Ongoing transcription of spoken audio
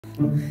Boy,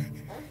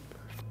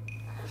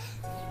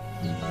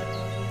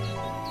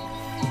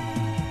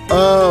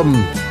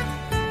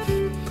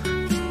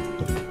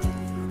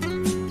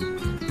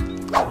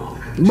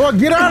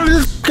 get out of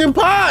this fucking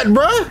pod,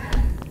 bruh.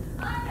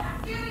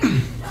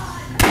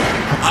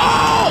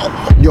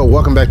 Oh! Yo,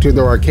 welcome back to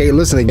the arcade.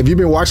 Listen, if you've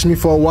been watching me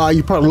for a while,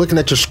 you're probably looking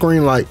at your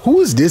screen like,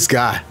 who is this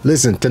guy?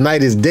 Listen,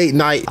 tonight is date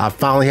night. I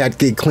finally had to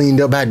get cleaned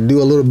up. I had to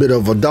do a little bit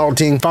of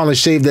adulting. Finally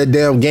shaved that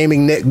damn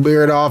gaming neck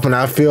beard off, and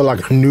I feel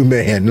like a new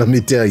man, let me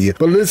tell you.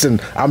 But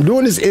listen, I'm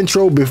doing this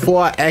intro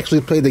before I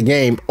actually play the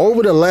game.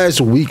 Over the last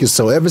week or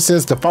so, ever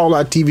since the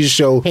Fallout TV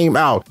show came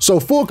out. So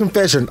full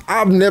confession,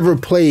 I've never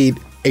played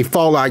a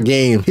Fallout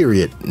game,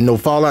 period. No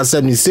Fallout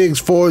 76,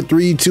 4,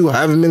 3, 2,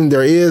 however many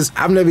there is.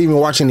 I've never even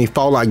watched any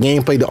Fallout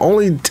gameplay. The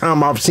only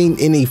time I've seen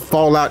any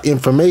Fallout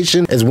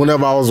information is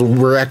whenever I was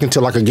reacting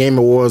to like a Game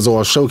Awards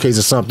or a showcase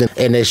or something,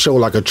 and they show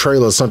like a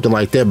trailer or something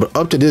like that. But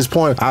up to this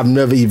point, I've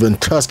never even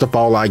touched a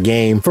Fallout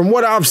game. From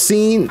what I've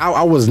seen,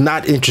 I was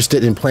not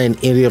interested in playing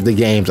any of the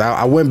games.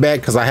 I went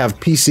back because I have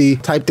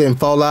PC, typed in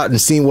Fallout and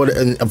seen what,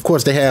 and of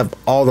course they have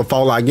all the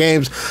Fallout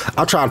games.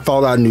 I tried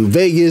Fallout New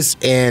Vegas,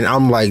 and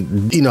I'm like,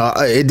 you know,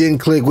 it didn't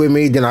click with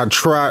me. Then I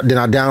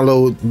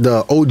download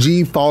the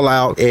OG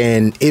Fallout,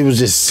 and it was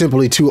just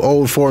simply too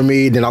old for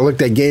me. Then I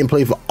looked at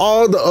gameplay for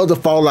all the other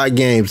Fallout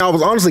games. I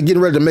was honestly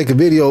getting ready to make a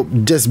video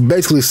just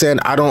basically saying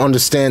I don't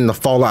understand the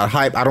Fallout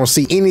hype. I don't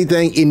see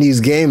anything in these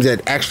games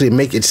that actually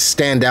make it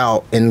stand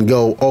out and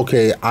go,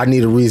 okay, I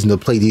need a reason to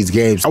play these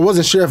games. I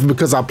wasn't sure if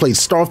because I played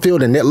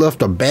Starfield and that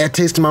left a bad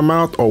taste in my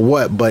mouth or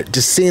what, but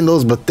just seeing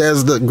those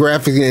Bethesda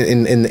graphics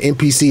in the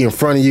NPC in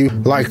front of you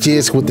like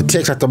this with the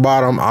text at the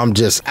bottom, I'm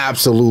just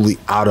absolutely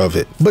out of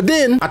it. But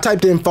then I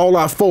typed in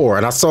Fallout 4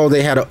 and I saw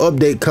they had an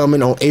update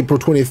coming on April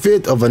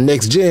 25th of a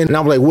next gen, and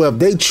I'm like, well, if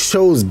they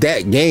chose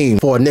that game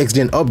for a next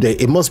gen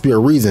update, it must be a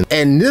reason.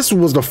 And this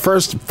was the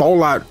first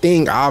Fallout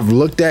thing I've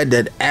looked at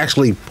that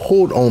actually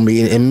pulled on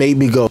me and made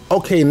me go,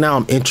 okay, now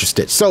I'm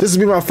interested. So this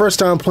will be my first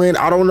time playing.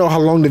 I don't know how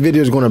long the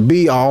video is going to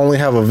be. I only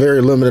have a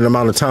very limited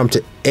amount of time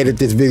to edit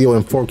this video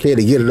in 4K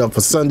to get it up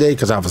for Sunday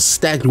because I have a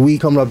stacked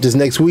week coming up this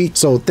next week.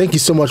 So thank you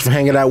so much for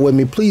hanging out with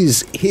me.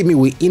 Please hit me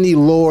with any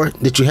lore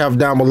that you have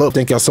down below.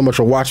 Thank y'all so much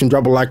for watching.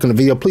 Drop a like on the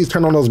video. Please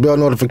turn on those bell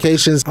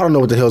notifications. I don't know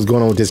what the hell's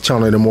going on with this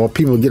channel anymore.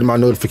 People getting my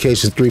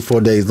notifications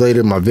 3-4 days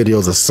later. My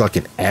videos are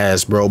sucking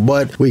ass, bro.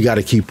 But we got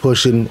to keep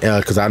pushing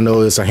because I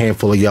know it's a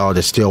handful of y'all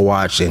that still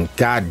watch, and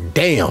god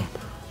damn,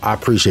 I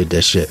appreciate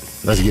that shit.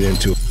 Let's get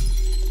into it.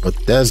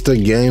 Bethesda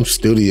Game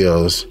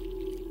Studios.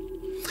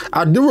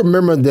 I do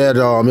remember that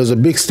there's a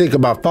big stink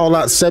about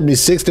Fallout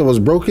 76 that was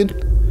broken.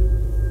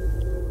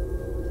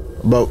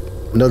 But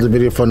another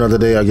video for another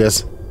day, I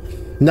guess.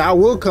 Now I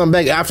will come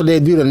back after they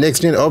do the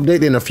next gen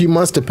update in a few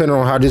months, depending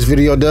on how this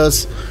video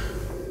does.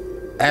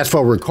 As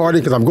for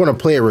recording, because I'm going to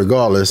play it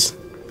regardless.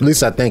 At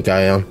least I think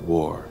I am.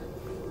 War.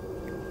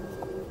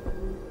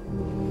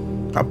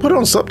 I put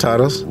on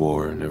subtitles.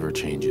 War never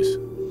changes.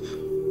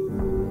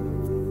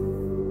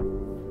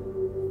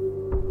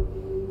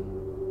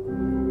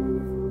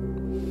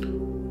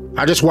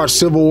 I just watched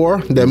Civil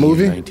War, that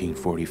movie.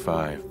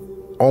 1945.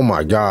 Oh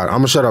my God, I'm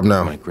gonna shut up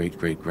now. My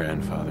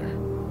great-great-grandfather,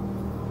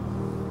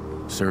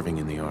 serving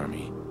in the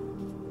army,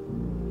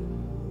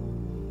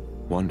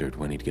 wondered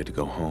when he'd get to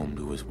go home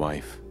to his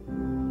wife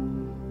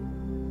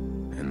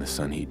and the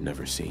son he'd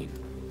never seen.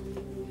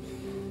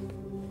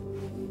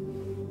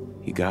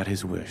 He got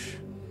his wish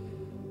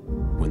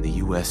when the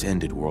US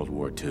ended World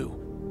War II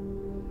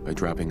by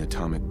dropping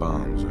atomic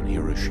bombs on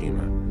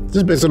Hiroshima. Is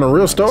this based on a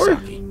real story?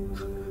 Nagasaki.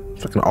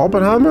 Fucking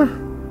Oppenheimer?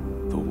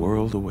 The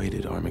world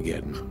awaited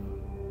Armageddon.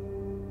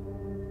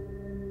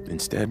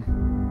 Instead,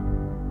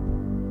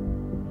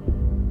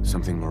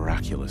 something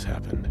miraculous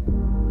happened.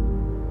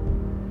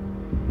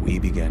 We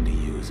began to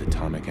use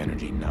atomic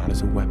energy not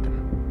as a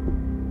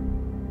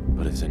weapon,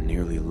 but as a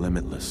nearly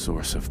limitless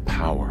source of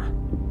power.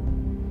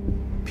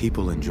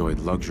 People enjoyed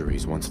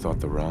luxuries once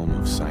thought the realm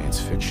of science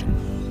fiction.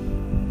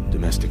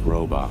 Domestic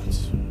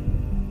robots,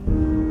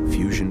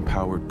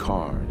 fusion-powered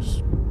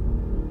cars,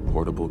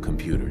 portable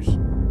computers.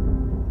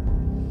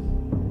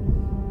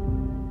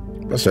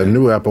 That's a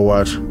new Apple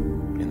Watch.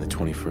 In the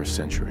 21st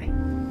century,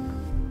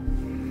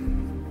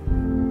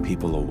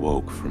 people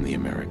awoke from the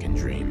American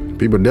dream.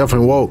 People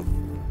definitely woke.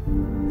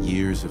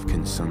 Years of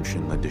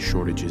consumption led to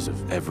shortages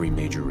of every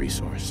major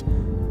resource.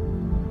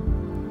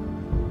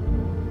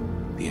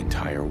 The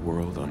entire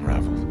world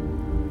unraveled.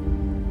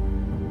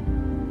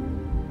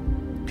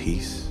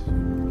 Peace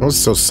That's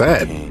so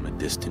sad. became a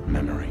distant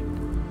memory.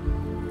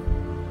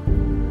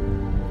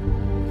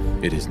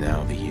 It is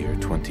now the year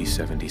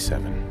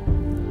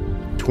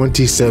 2077.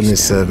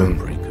 2077. On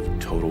the brink of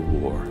total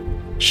war.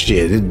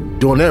 Shit, they're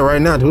doing that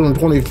right now,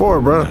 2024,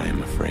 bro. I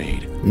am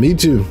afraid. Me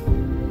too.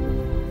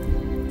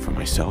 For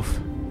myself.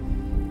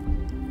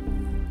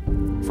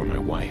 For my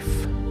wife.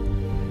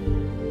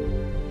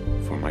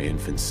 For my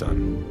infant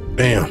son.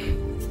 Damn.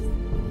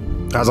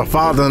 As a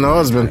father and a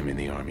husband. Time in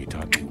the army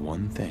taught me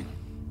one thing.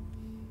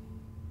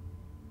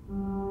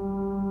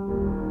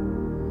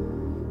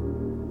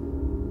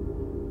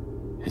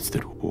 It's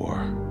that war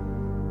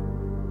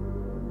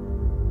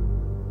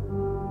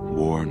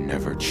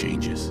never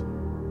changes.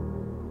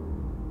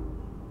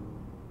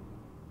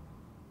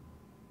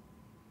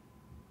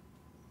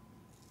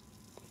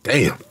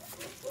 Damn.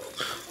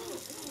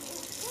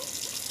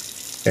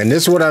 And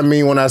this is what I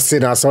mean when I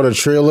said I saw the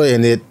trailer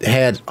and it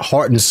had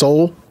heart and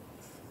soul.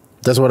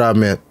 That's what I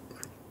meant.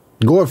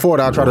 Going forward,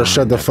 I'll try to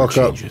shut the fuck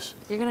up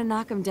You're gonna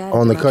knock him dead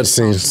on the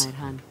cutscenes.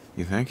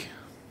 You think?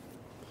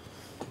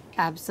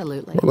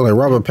 Absolutely. Look like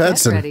Robert Get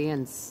Pattinson. ready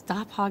and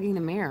stop hogging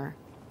the mirror.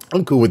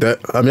 I'm cool with that.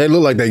 I mean, they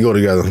look like they go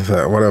together.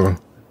 So, whatever.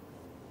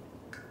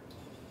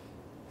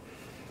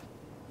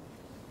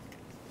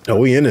 Oh,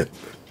 we in it.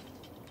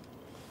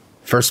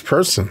 First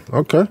person.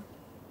 Okay.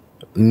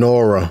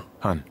 Nora.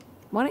 Hun.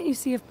 Why don't you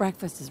see if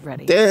breakfast is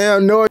ready?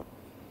 Damn, Nora.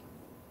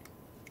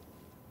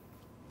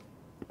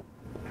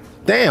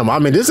 Damn, I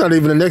mean, this is not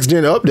even the next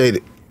gen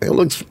updated. It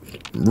looks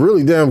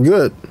really damn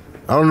good.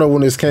 I don't know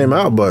when this came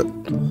out, but...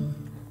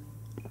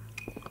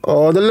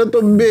 Oh, the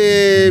little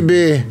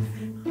baby.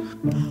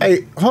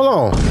 Hey, hold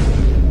on.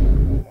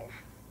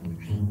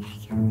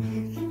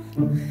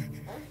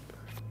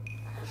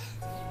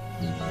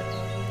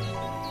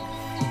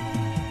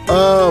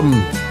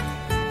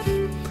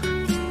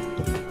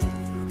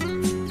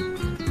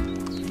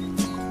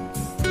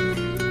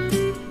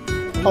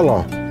 Hold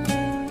on.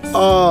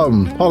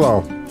 Hold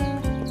on.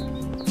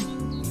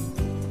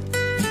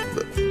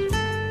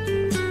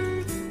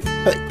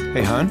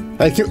 Hey, hun.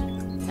 Thank you.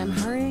 I'm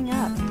hurrying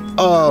up.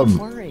 Don't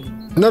worry.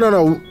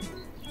 No.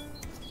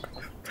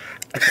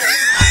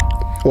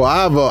 Well,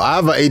 I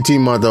have a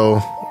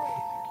 18-month-old,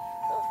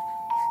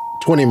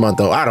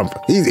 20-month-old. I don't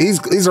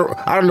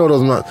know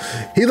those months.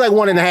 He's like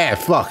 1.5.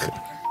 Fuck.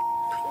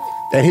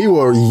 And he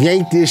will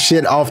yank this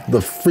shit off the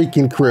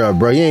freaking crib,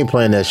 bro. You ain't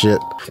playing that shit.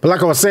 But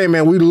like I was saying,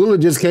 man, we literally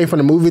just came from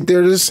the movie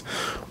theaters,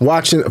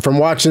 watching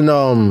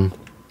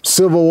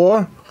Civil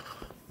War.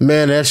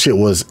 Man, that shit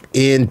was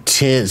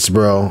intense,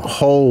 bro.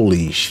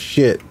 Holy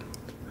shit.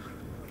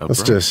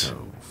 Let's just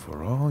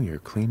for all your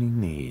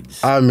cleaning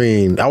needs. I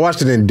mean, I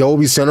watched it in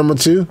Dolby Cinema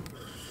too.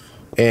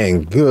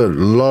 And good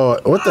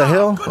lord, what the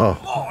hell?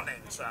 Good morning,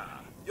 sir.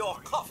 Your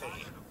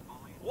coffee,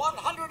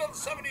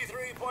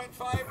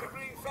 173.5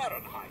 degrees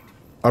Fahrenheit.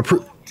 I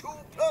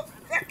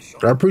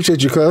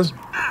appreciate you, cuz. And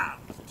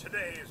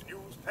today's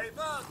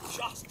newspaper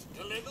just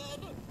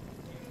delivered.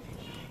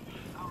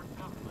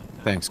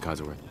 Thanks,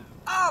 Codsworth.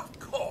 Of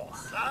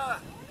course, sir.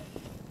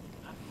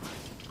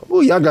 Oh,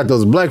 y'all got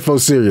those black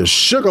folks cereals,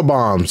 sugar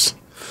bombs.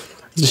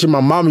 This shit my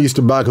mama used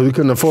to buy because we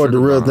couldn't afford the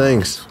real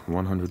things.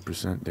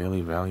 100%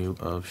 daily value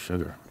of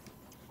sugar.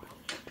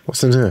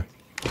 What's in here?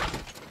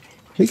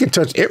 He can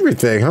touch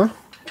everything, huh?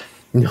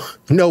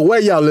 No way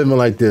y'all living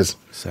like this.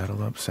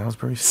 Saddle up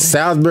Salisbury steak.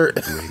 Salisbury.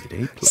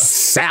 Rated A+.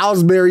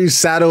 Salisbury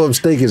saddle up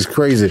steak is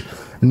crazy.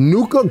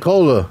 Nuke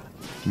Cola.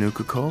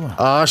 Nuke Cola.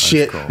 Oh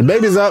shit. Cold. The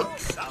baby's up.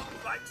 Sounds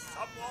like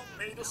someone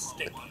made a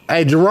stick.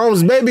 Hey,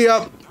 Jerome's baby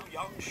up.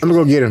 I'm gonna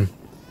go get him.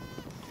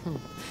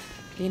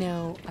 You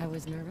know, I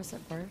was nervous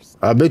at first.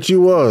 I bet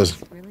you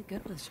was. Really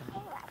good with Sean.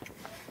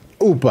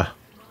 Oopa.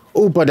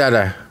 Oopa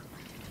dada.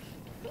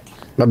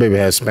 My baby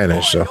has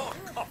Spanish, so.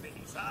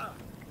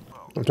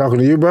 I'm talking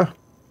to you, bro. On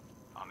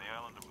the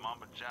island of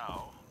Mamba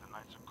Chao, the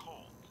nights are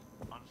cold,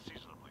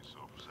 unseasonably so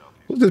for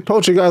Southeast. Who's this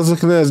poacher guy's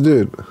looking ass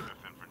dude? 5th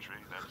Infantry,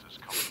 that's as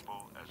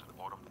comfortable as an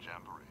autumn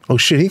jamboree. Oh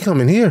shit, he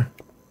coming here.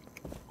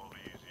 All the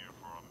easier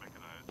for our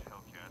mechanized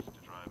Hellcats to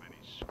drive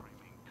any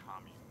screaming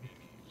commune.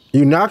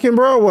 You knocking,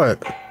 bro, or what?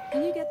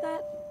 Can you get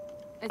that?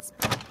 It's...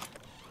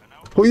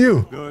 Who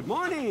you? Good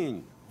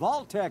morning.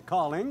 Vaultec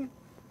calling.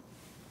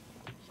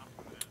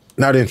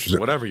 Not interested.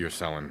 Whatever you're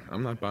selling,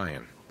 I'm not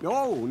buying.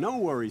 No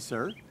worries,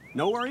 sir.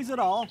 No worries at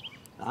all.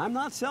 I'm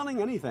not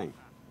selling anything.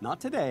 Not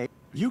today.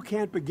 You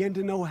can't begin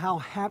to know how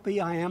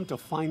happy I am to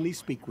finally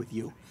speak with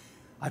you.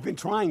 I've been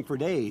trying for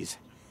days.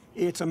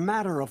 It's a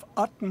matter of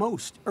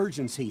utmost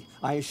urgency,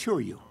 I assure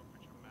you.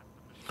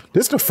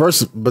 This is the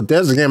first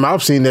Bethesda game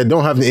I've seen that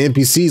don't have the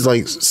NPCs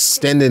like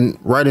standing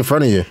right in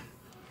front of you.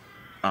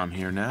 I'm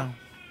here now.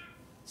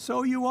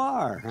 So you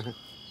are.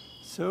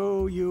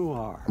 So you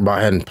are. But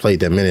I hadn't played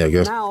that many, I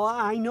guess. Now,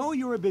 I know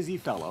you're a busy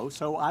fellow,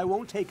 so I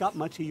won't take up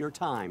much of your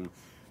time.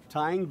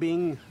 Time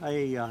being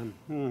a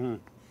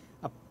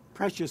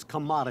precious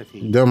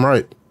commodity. Damn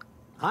right.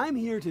 I'm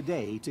here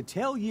today to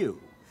tell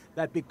you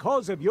that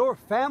because of your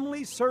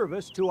family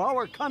service to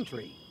our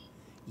country,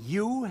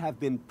 you have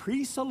been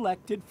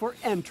pre-selected for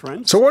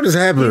entrance So what is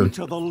happening?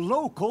 into the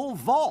local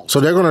vault. So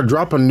they're gonna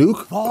drop a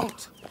nuke?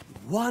 Vault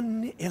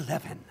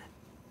 111.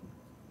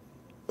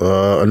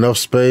 Enough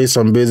space,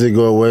 I'm busy,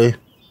 go away.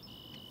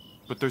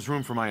 But there's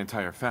room for my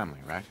entire family,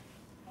 right?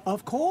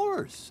 Of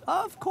course,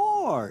 of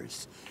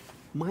course.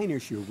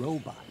 Minus your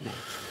robot,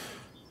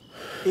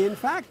 naturally. In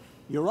fact,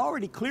 you're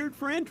already cleared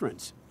for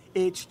entrance.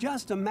 It's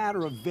just a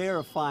matter of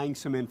verifying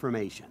some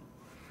information.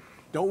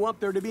 Don't want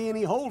there to be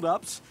any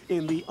holdups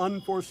in the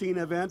unforeseen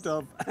event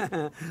of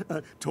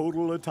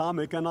total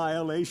atomic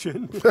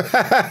annihilation.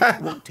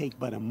 Won't take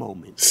but a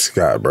moment.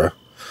 Scott, bro.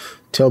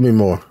 Tell me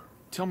more.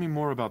 Tell me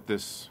more about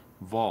this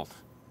vault.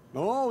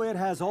 Oh, it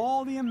has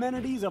all the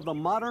amenities of the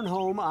modern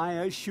home, I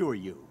assure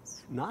you.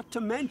 Not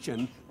to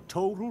mention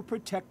total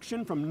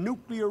protection from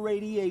nuclear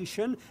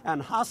radiation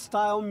and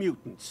hostile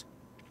mutants.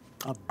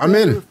 A I'm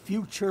in. better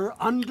future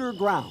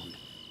underground.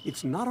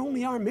 It's not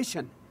only our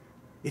mission,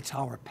 it's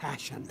our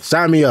passion.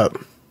 Sign me up.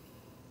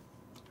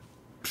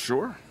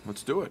 Sure,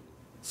 let's do it.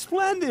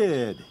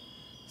 Splendid!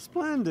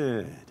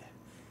 Splendid.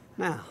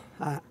 Now,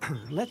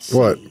 let's see.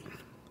 What?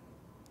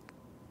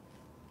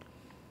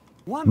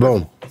 Wonderful.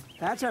 Boom.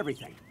 That's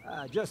everything.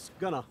 Just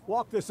gonna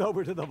walk this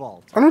over to the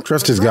vault. I don't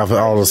trust this guy for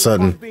all of a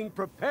sudden. Being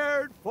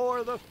prepared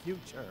for the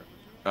future.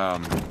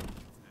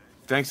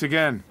 Thanks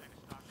again.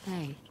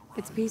 Hey,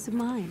 it's peace of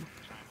mind.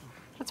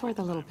 That's worth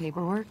a little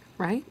paperwork,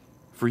 right?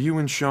 For you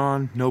and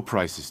Sean, no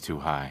price is too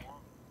high.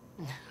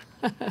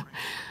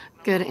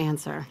 Good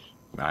answer.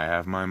 I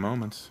have my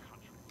moments.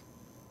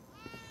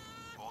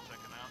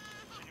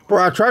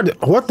 Bro, I tried to.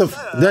 What the?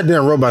 That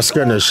damn robot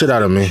scared the shit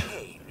out of me.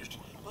 Changed,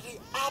 but he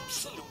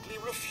absolutely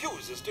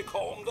refuses to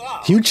calm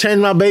down. You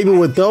changed my baby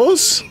with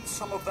those? Needs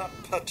some of that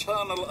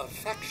paternal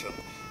affection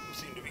you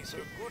seem to be so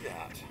good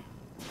at.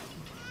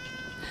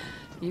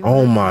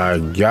 Oh my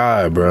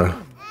god, bro.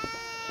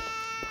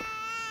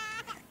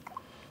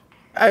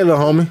 Hey, little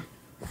homie.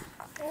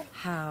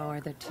 How are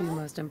the two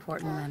most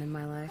important men in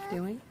my life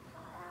doing?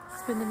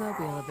 Spin the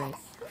mobile a bit.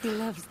 He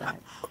loves that.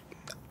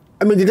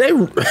 I mean, did they?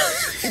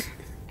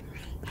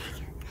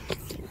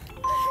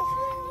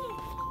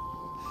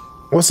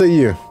 What's that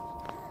you?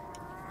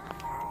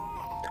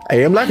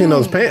 Hey, I'm liking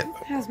those pants.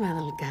 How's my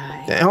little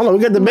guy? Hey, hold on, we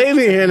got the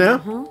baby in here now.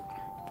 Huh?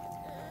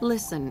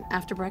 Listen,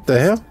 after breakfast, The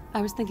hell?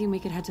 I was thinking we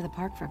could head to the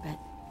park for a bit.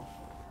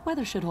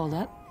 Weather should hold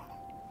up.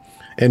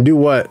 And do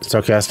what?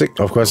 Sarcastic?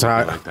 Of course,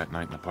 Like hi. that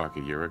night in the park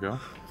a year ago?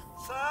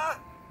 Sir,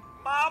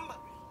 Mum,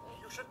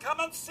 you should come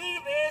and see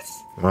this.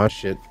 Oh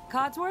shit.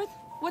 Codsworth,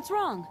 what's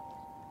wrong?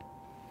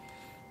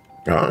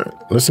 All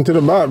right, listen to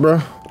the bot, bro.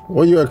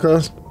 Where you at,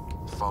 cuz?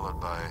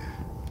 Followed by,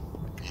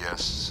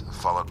 yes,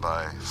 followed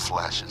by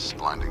flashes,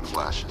 blinding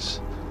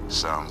flashes,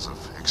 sounds of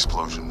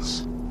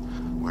explosions.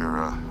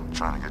 We're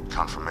trying to get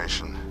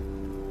confirmation.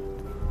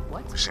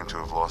 What? We seem to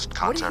have lost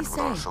What did contact he with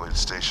our say? affiliate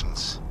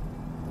stations.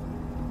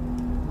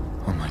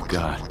 Oh my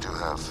god. We do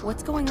have.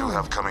 What's going we on? do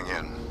have coming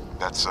in.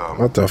 That's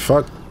What the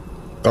fuck?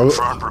 Oh,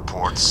 confirmed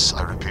reports.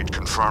 I repeat,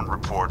 confirmed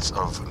reports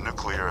of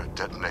nuclear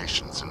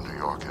detonations in New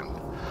York and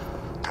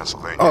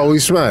Pennsylvania. oh, we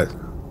smacked.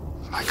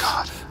 My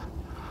God.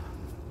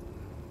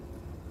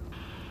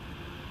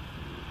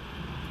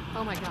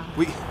 Oh my god.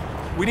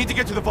 We need to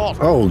get to the vault.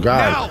 Oh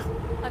god.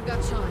 Now! I've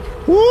got Sean.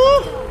 Woo!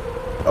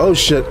 Oh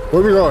shit.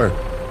 Where we going?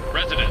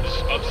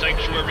 Residents of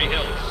Sanctuary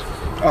Hills,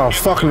 Oh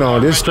fuck no.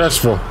 This is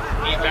stressful.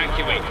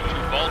 evacuate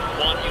to Vault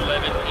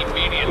 111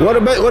 immediately.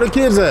 Where the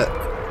kids at?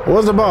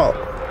 Where's the ball?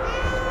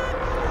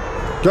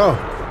 Go.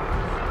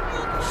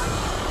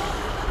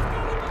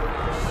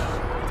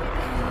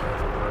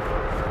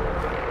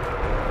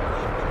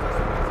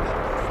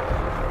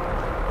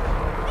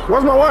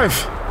 Where's my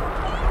wife?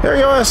 Hurry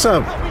your ass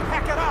up.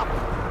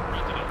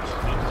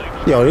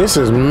 Yo, this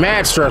is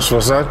mad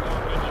stressful, son.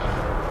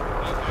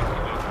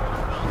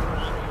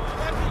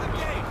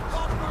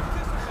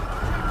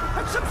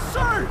 That's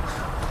absurd!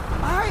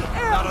 I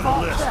am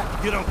Vault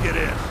Tech. You don't get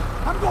in.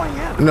 I'm going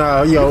in.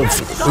 No, yo,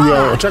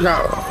 check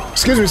out.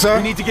 Excuse me, We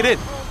sir. need to get in.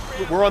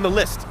 We're on the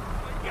list.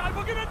 God,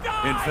 we're gonna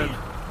die.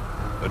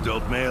 Infant,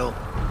 adult male,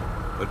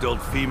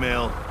 adult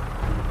female.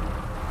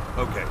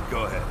 Okay,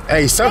 go ahead.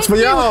 Hey, sucks for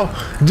y'all.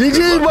 GG,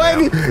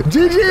 baby.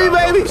 GG,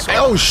 baby. Hey,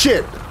 oh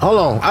shit. Hold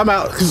on, I'm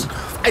out.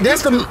 Hey,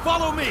 that's the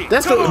Follow me.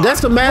 that's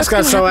the mascot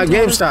What's saw gonna at happen to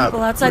all those people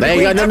GameStop. outside They the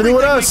ain't got gate? nothing to do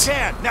with Everything us. we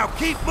can. Now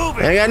keep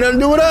moving. They ain't got nothing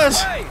to do with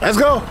us. Let's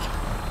go.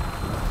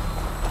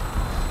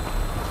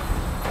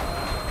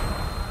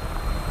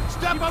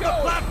 Step on the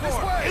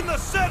platform in the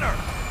center.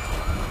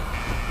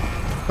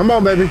 Come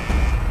on, baby.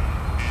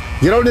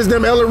 Get on this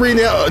damn Elden Ring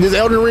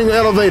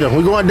elevator.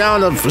 We're going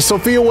down to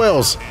Sophia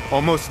Wells.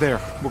 Almost there.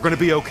 We're gonna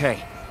be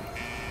okay.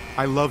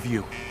 I love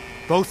you.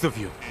 Both of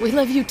you. We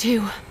love you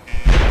too.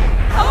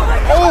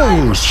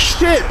 Oh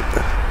shit.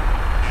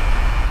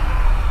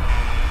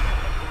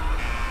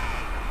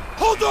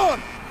 Hold on.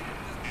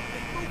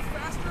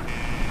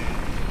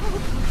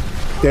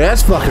 Yeah,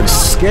 that's fucking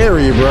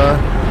scary, bruh.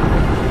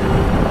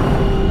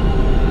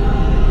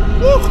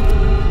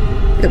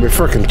 Woo. Get me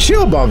freaking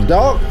chill bump,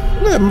 dog.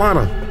 Look at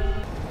Mana.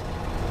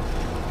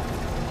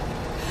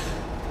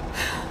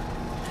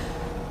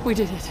 We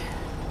did it.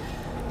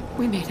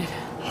 We made it.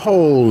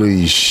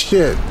 Holy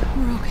shit.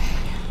 We're okay.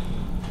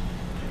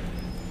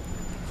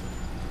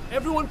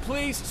 Everyone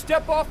please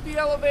step off the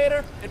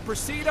elevator and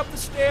proceed up the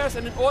stairs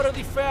in an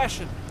orderly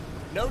fashion.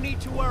 No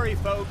need to worry,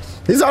 folks.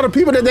 These are the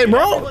people that they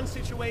brought. Everyone's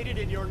situated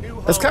in your new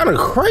home. That's kind of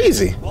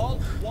crazy. Vault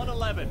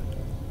 111.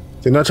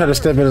 Do not try to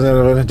step in the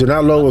elevator. Do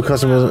not load with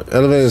customers.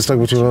 Elevator is stuck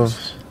with you.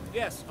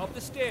 Yes, up the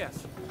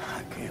stairs.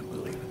 I can't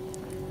believe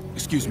it.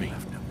 Excuse me.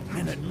 A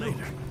minute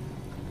later.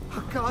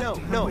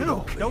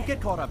 No, don't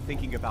get caught up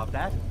thinking about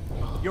that.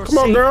 You're Come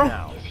on, safe girl.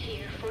 now. Is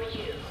here for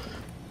you.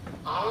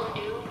 All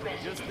new residents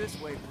Just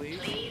this way, please.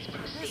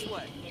 This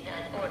way.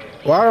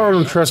 Why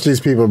don't I trust these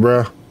people,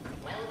 bro?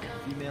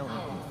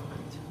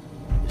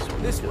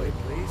 This way,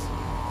 please.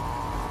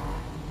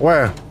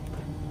 Where?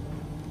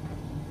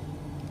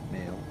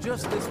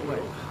 Just this way.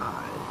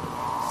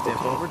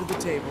 Step over to the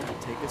table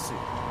and take a seat.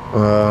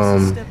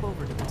 Step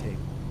over to the table.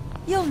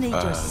 You'll need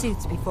your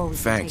suits before we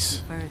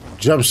thanks. can take you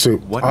further. Jumpsuit.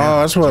 What Oh, now?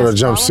 that's what a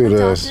Just follow jumpsuit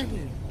the is. doctor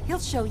here. He'll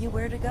show you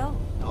where to go.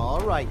 All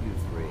right, you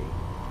three.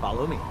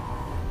 Follow me.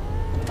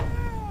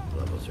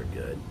 Levels are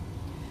good.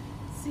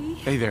 See?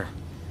 Hey there.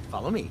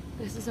 Follow me.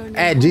 This is our new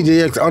At home.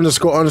 GJX__ on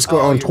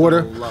you're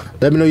Twitter. gonna love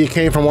it. Let me know you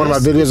came from one of my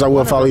This videos. is I will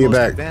one of follow our you most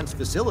back. Advanced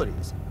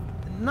facilities.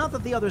 Not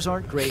that the others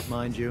aren't great,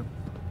 mind you.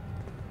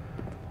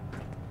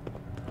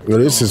 Yo,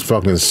 this is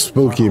fucking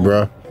spooky,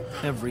 bro.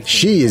 Everything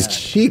She is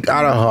cheap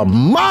out of her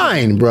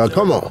mind, bro.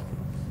 Come on.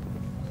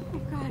 Oh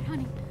God,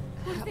 honey.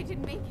 What if they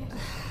didn't make it?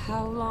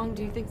 How long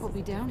do you think we'll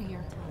be down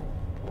here?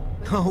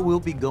 Oh, we'll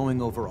be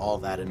going over all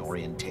that in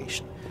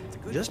orientation.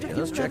 Just a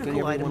few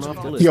medical items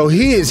off the list. Yo,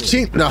 he is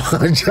cheap. No,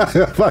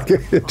 fucking.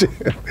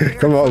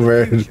 Come on,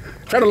 man.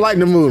 Try to lighten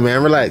the mood,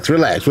 man. Relax,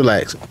 relax,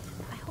 relax.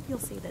 I hope you'll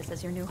see this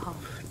as your new home.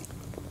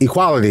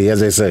 Equality,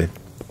 as they say.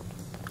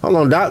 Hold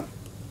on, Doc.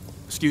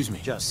 Excuse me.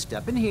 Just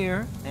step in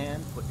here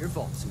and put your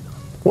vault suit on.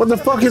 What the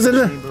fuck is in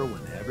there? Chamber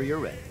whenever you're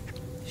ready.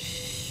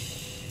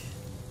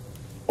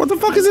 What the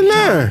fuck is in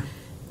there?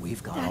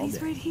 We've got all Daddy's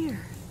day. right here.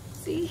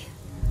 See?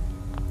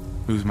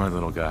 Who's my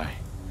little guy?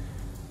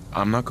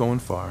 I'm not going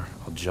far.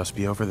 I'll just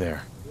be over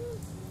there.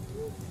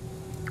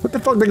 What the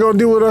fuck they gonna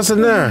do with us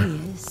in There there?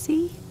 he is.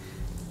 See?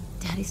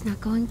 Daddy's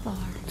not going far.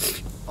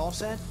 All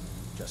set?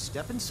 Just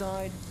step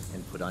inside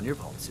and put on your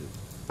vault suit.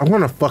 I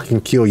wanna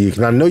fucking kill you,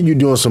 cause I know you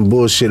doing some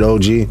bullshit,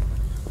 OG.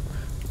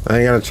 I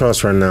ain't got to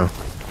trust right now.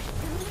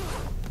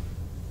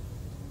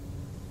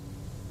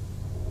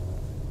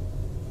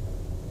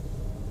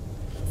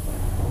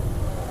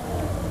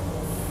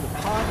 The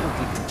pod will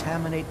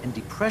decontaminate and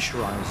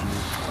depressurize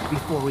you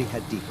before we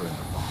head deeper in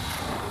the vault.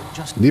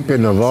 Just Deep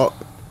in the vault.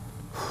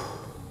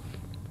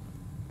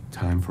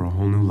 Time for a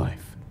whole new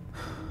life.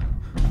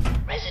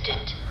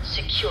 Resident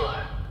secure.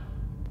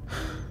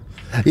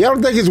 Y'all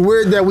don't think it's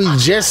weird that we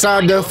just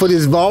signed up for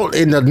this vault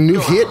and the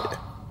nuke hit?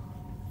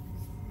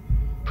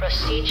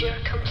 Procedure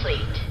complete.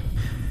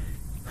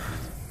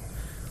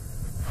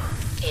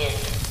 In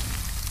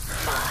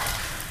 5,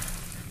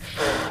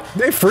 4,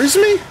 They freeze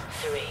me? 3,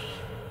 2,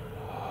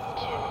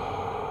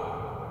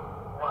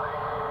 1.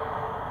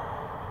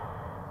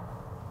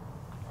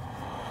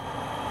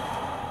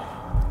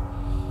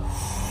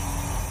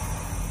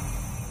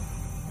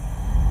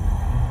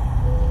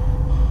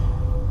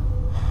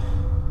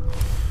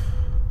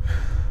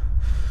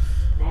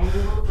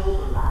 Manual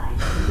override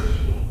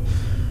initiated.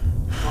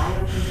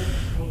 Cryogenic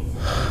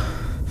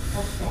phases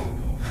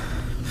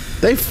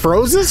suspended. They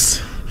froze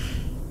us?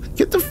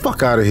 Get the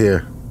fuck out of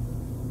here.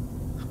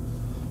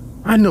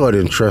 I know I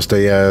didn't trust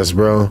their ass,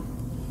 bro.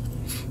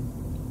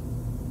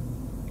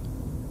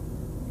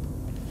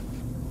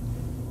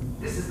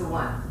 This is the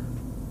one.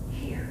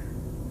 Here.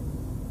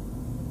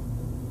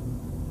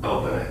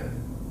 Open it.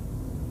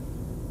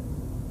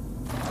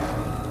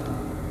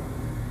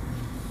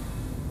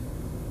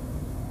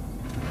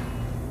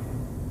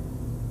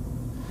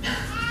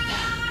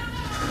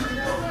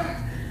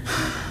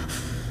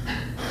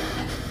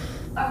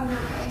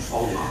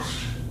 Almost.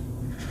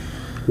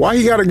 Why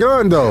he got a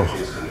gun, though?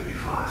 It's gonna be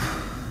fine.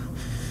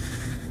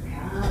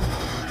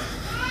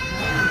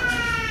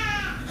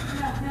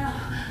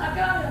 I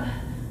got him.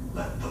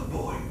 Let the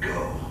boy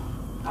go.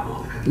 I'm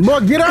only gonna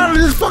Boy, get out of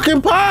this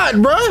fucking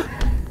pod, bro.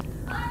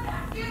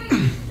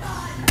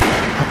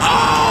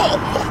 Oh!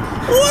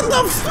 What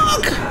the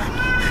fuck?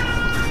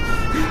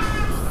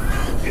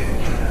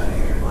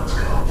 Let's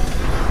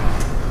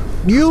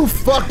go. You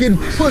fucking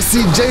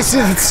pussy,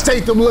 Jason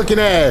Statham looking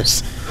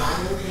ass.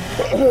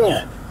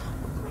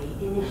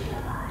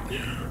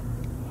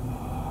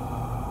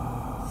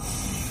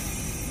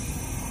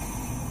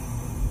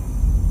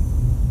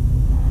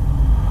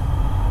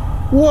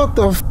 What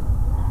the f?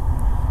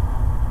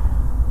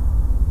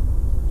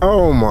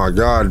 Oh my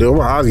god, dude,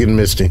 my eyes getting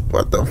misty.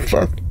 What the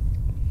fuck?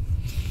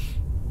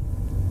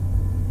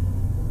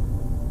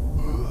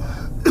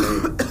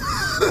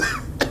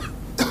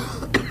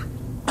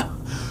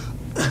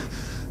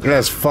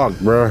 That's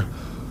fucked, bro.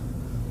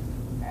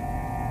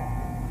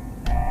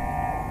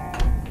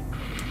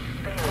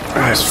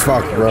 That's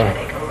fucked, bro.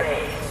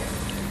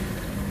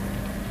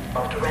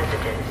 All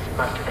residents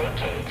must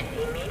vacate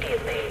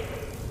immediately.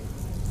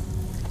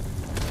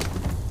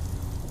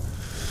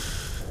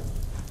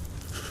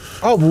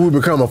 Oh, but we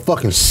become a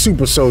fucking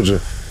super soldier.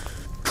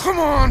 Come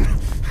on!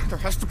 There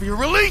has to be a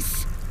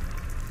release!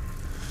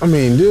 I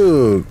mean,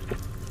 dude.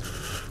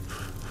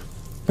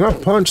 Can I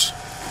punch?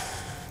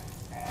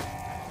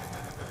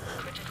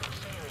 Critical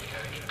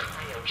failure in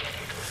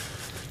cryogenic.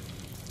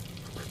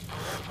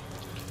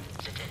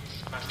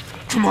 Residents must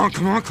vacate. Come on,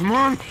 come on, come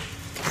on!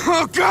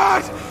 Oh,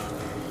 God!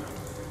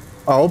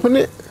 I open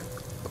it?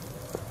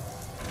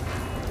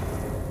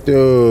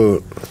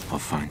 Dude. I'll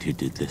find who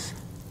did this.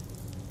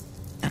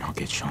 And I'll get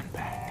get Sean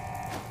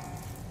back.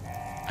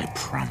 I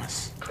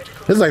promise.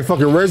 It's like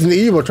fucking Resident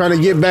Evil trying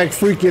to get back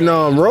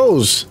freaking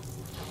Rose.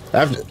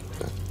 After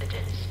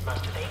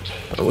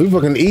we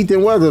fucking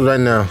Ethan Weathers right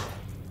now.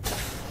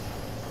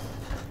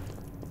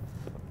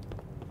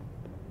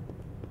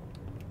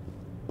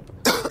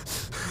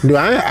 Dude,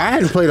 I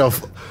hadn't played a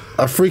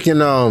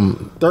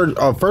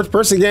freaking first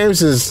person game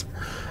since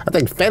I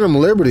think Phantom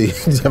Liberty,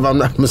 if I'm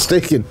not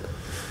mistaken.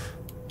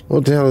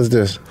 What the hell is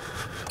this?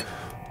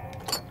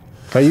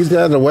 Can I use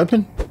that as a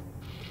weapon?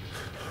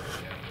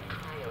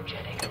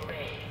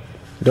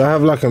 Do I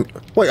have like a...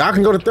 Wait, I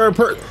can go to third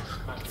person?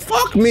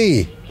 Fuck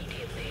me!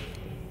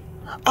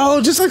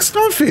 Oh, just like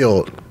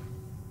Starfield.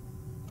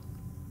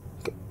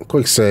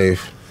 Quick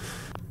save.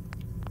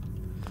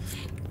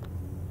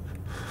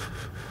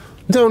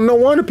 No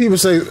wonder people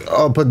say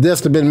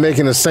Bethesda been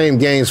making the same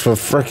games for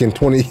freaking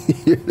 20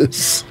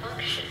 years.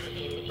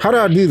 How do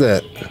I do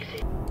that?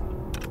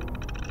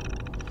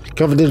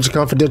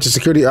 Confidential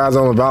security eyes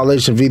on a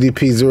violation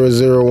VDP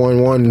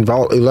 0011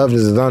 Vault 11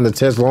 is designed to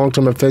test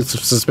long-term effects of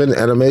suspended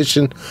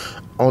animation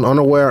on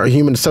unaware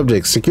human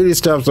subjects. Security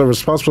staffs are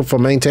responsible for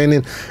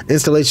maintaining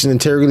installation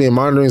integrity and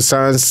monitoring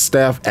science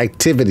staff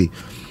activity.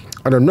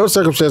 Under no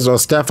circumstances are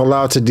staff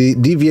allowed to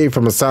deviate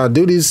from assigned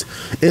duties,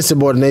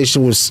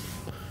 insubordination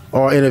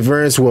or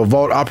interference with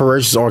vault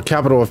operations or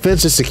capital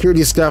offenses.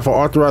 Security staff are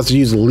authorized to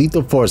use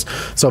lethal force.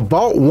 So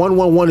Vault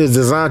 111 is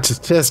designed to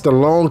test the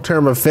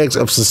long-term effects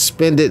of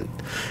suspended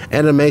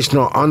animation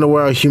on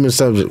unaware human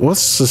subject. What's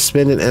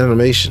suspended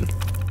animation?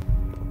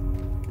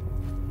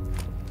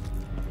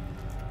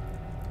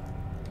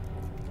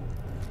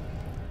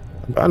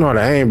 I know how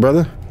to aim,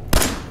 brother.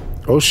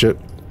 Oh shit.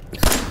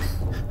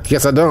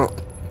 Guess I don't.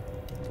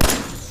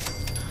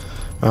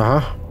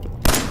 Uh-huh.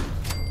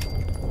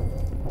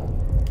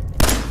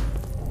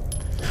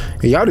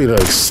 Y'all need an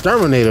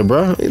exterminator,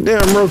 bro.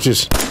 Damn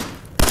roaches.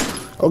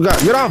 Oh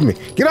god, get off me.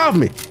 Get off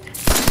me.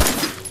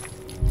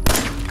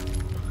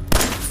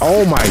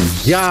 Oh my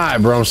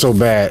god, bro, I'm so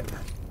bad.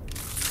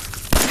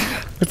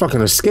 They fucking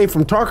escape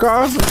from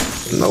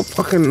Tarkov? No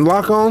fucking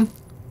lock on?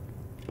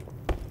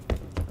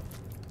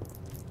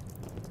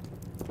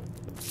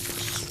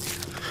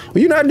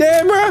 Well, you not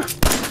dead, bro?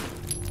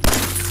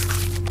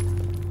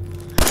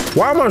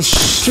 Why am I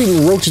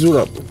shooting roaches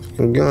with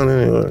a gun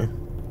anyway?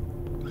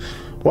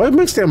 Why it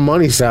makes that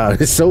money sound?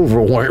 It's so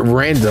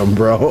random,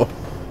 bro.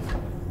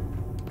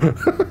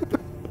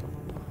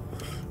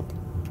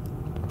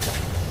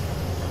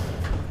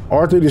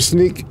 R3 to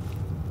sneak.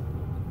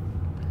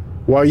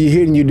 While you're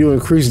hitting, you do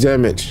increased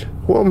damage.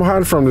 Who am I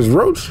hiding from? This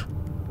roach?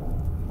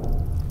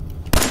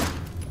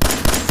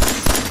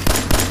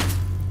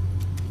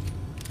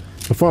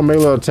 Perform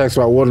melee attacks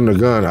while wielding a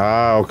gun.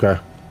 Ah, okay.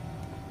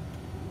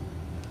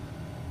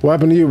 What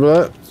happened to you,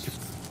 blood?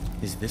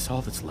 Is this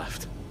all that's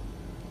left?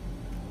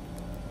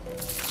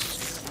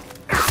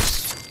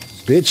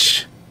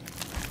 Bitch.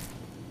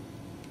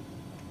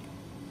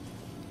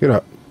 Get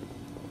up.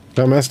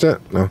 Did I mess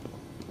that? No.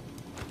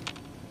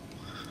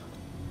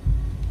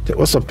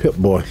 What's a Pip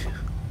Boy?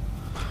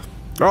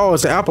 Oh,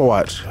 it's an Apple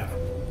Watch.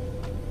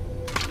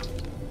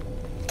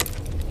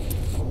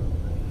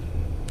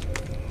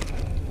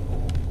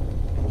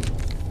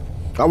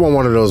 I want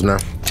one of those now.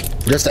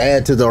 Just to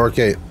add to the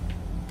arcade.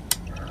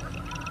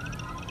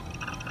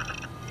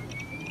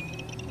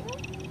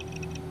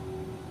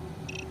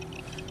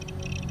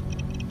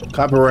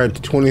 Copyright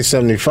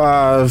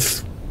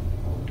 2075.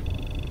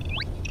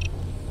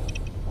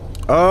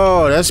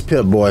 Oh, that's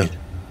Pip Boy.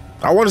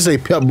 I want to say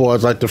Pip Boy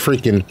is like the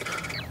freaking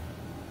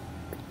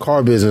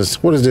car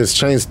business. What is this?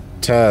 Change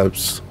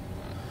tabs.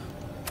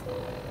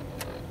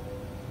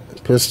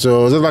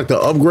 Pistol. Is it like the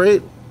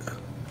upgrade?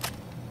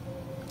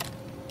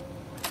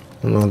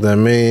 I don't know what that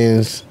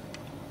means.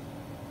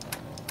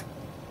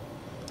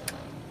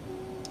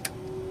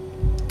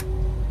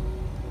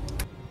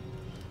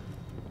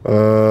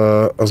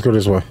 Let's go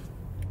this way.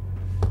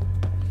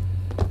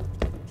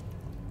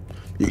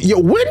 Yo,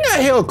 when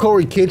the hell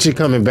Corey Kitchen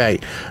coming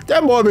back?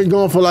 That boy been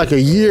going for like a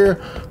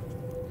year.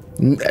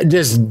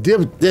 Just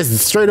dip, just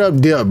straight up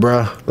dip,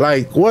 bro.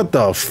 Like, what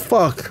the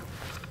fuck?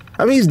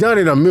 I mean, he's done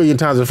it a million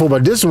times before,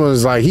 but this one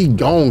is like, he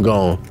gone.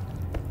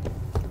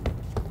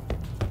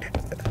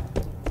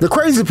 The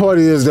crazy part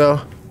is,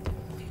 though,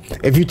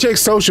 if you check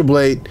Social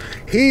Blade,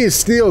 he is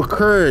still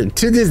current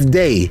to this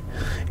day.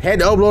 Had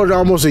uploaded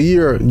almost a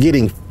year,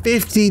 getting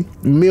 50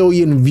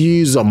 million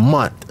views a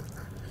month.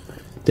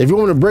 If you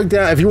want to break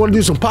down, if you want to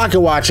do some pocket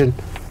watching,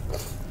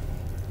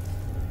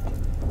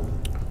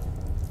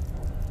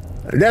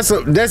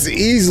 that's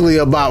easily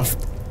about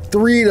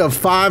 $300,000 to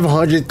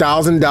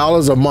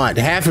 $500,000 a month,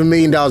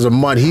 $500,000 a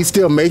month. He's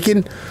still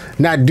making,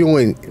 not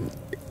doing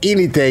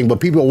anything, but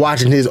people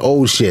watching his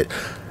old shit.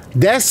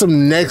 That's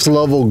some next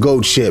level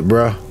goat shit,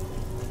 bro.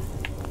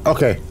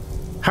 Okay,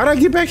 how did I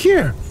get back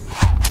here?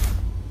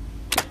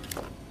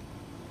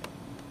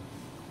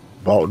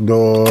 Vault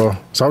door.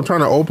 So I'm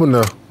trying to open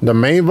the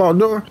main vault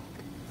door.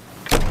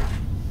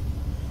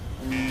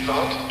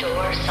 Vault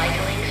door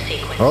cycling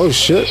sequence. Oh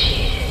shit.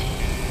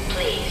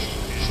 Please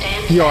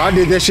stand Yo, I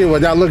did that shit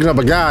without looking up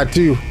a guide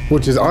too,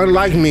 which is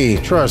unlike me.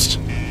 Trust.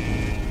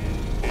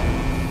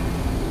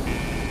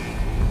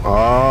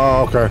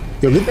 Oh, okay.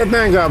 Yo, get that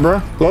thing up, bro.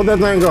 Load that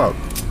thing up.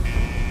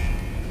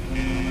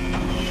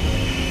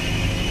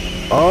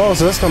 Oh,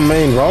 so that's the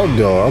main road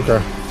door.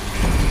 Okay.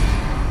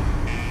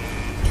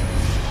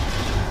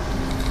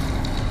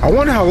 I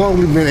wonder how long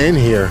we've been in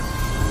here.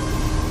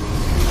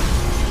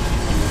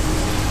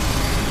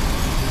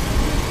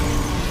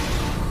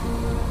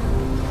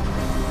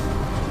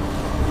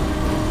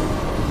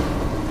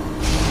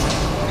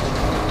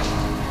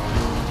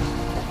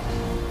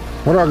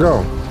 Where'd I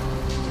go?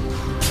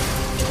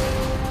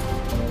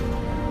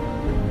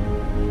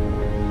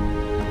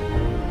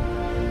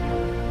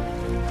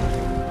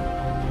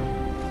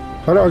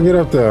 How do I get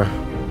up there?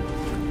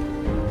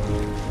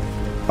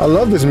 I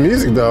love this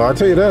music though, I'll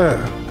tell you that.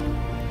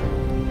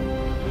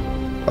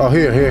 Oh,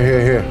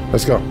 here.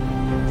 Let's go.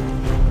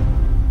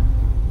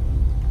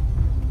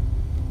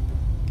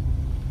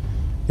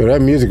 Yo,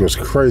 that music was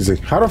crazy.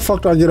 How the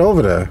fuck do I get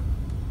over there?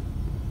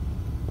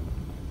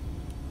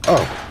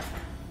 Oh.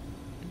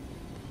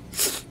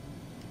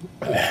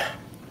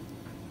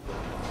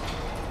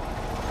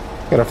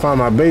 Gotta find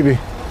my baby.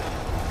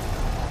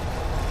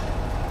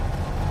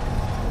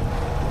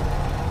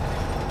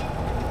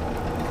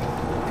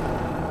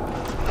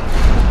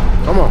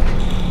 Come on.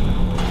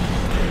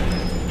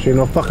 There ain't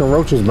no fucking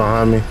roaches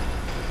behind me.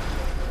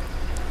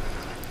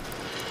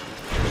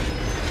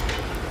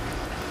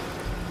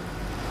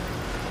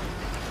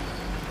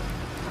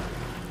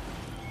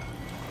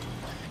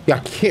 Yeah, I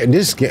can't.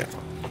 This get.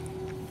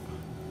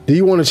 Do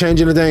you want to change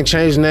anything?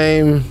 Change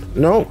name?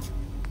 Nope.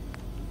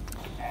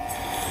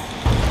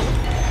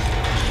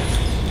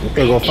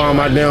 Gotta go find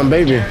my damn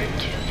baby.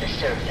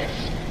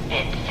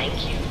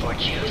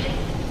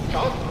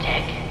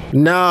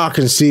 Now I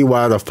can see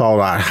why the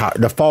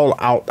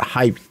Fallout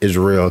hype is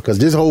real, because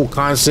this whole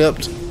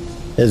concept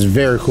is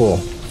very cool.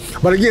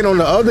 But again, on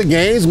the other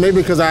games,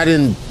 maybe because I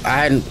didn't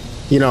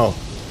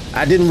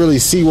really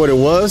see what it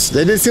was.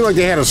 They didn't seem like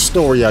they had a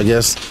story, I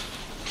guess.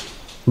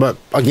 But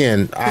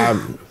again,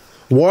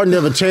 war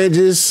never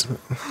changes.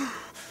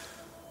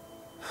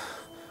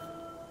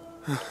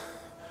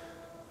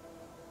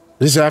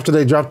 This is after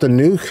they dropped the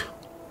nuke?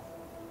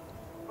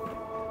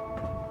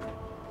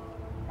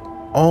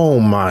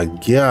 Oh my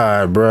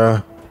god,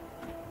 bruh.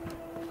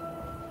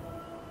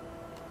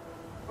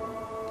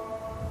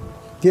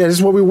 Yeah, this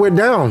is where we went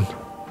down.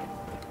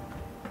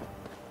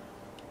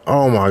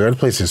 Oh my god, this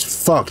place is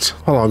fucked.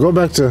 Hold on, go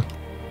back to...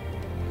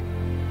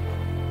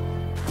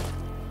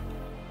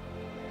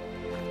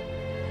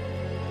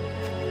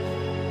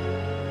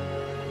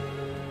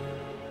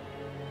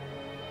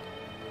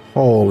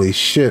 Holy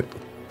shit.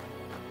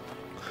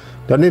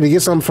 Do I need to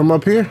get something from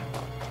up here?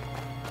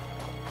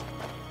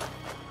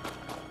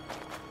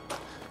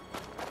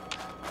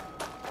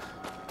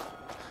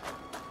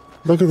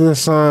 Look at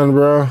this sign,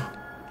 bro.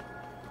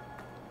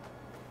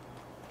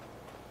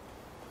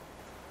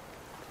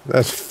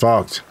 That's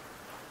fucked.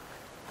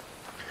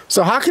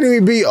 So how can he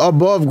be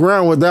above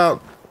ground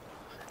without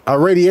a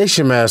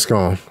radiation mask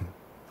on?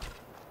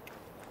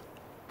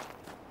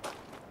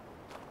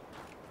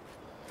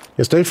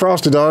 Yeah, stay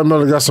frosted, dog.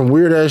 Mother got some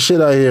weird ass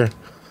shit out here.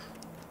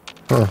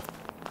 Huh.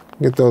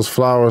 Get those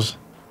flowers.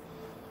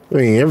 I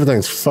mean,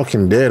 everything's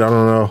fucking dead. I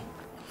don't know.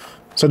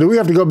 So do we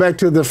have to go back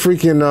to the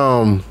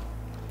freaking,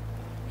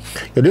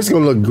 yeah, this is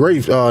gonna look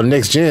great,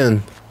 next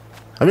gen.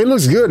 I mean, it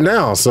looks good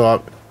now,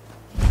 so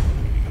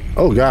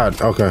oh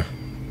god, okay.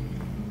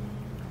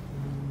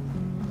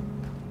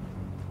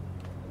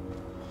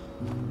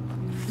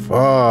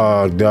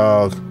 Fuck,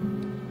 dog.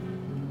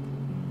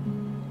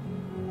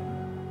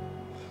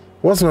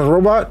 What's my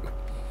robot?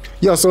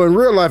 Yo, so in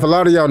real life, a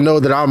lot of y'all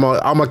know that I'm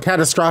a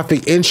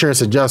catastrophic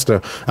insurance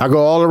adjuster. I go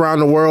all around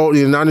the world, the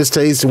United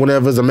States,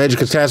 whenever there's a major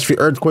catastrophe,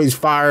 earthquakes,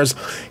 fires,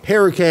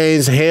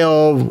 hurricanes,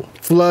 hail,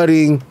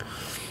 flooding,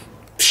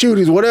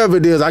 shootings, whatever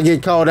it is, I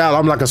get called out.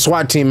 I'm like a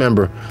SWAT team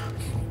member.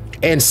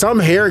 And some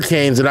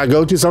hurricanes that I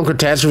go to, some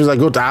catastrophes I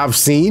go to, I've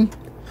seen.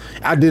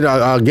 I did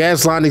a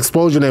gas line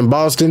explosion in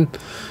Boston.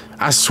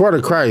 I swear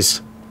to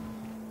Christ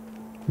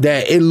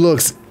that it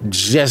looks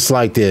just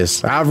like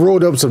this. I've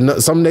rolled up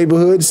some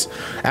neighborhoods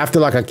after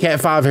like a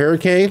Cat 5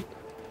 hurricane.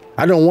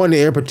 I don't want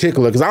it in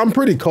particular because I'm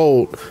pretty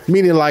cold,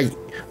 meaning like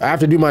I have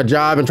to do my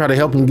job and try to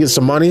help them get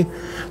some money.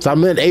 So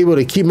I'm not able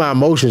to keep my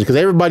emotions because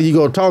everybody you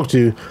go talk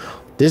to,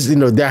 this,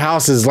 their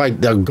house is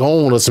like they're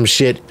gone or some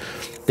shit.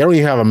 They don't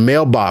even have a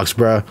mailbox,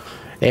 bro.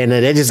 And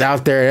they're just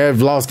out there,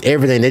 they've lost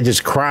everything. They're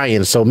just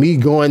crying. So me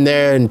going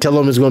there and tell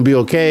them it's going to be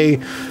okay.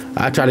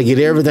 I try to get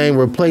everything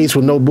replaced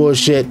with no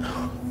bullshit.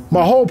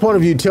 My whole point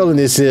of view telling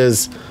this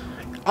is,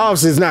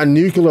 obviously it's not a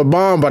nuclear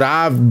bomb, but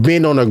I've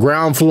been on the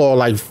ground floor,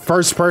 like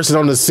first person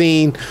on the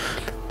scene.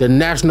 The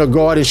National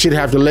Guard and shit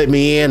have to let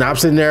me in. I'm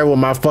sitting there with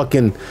my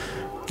fucking,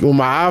 with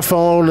my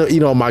iPhone,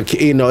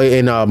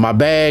 in my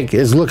bag,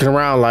 is looking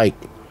around like.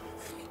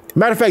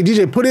 Matter of fact,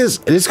 DJ, put this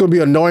is gonna be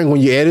annoying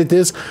when you edit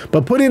this,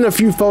 but put in a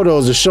few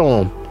photos to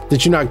show them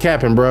that you're not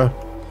capping, bro.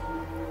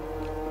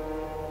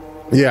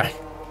 Yeah,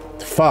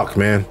 fuck,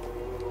 man.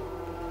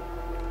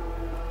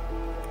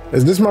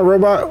 Is this my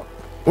robot?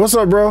 What's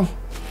up, bro?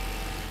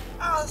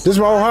 This is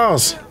my old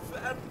house.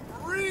 And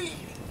breathe.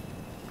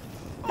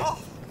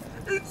 Oh,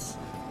 it's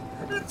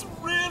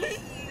really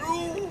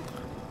you.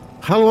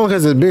 How long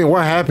has it been?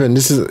 What happened?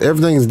 This is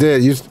everything's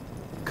dead. You.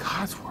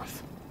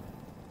 Codsworth.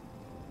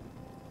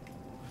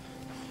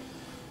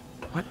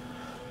 What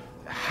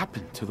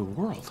happened to the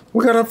world?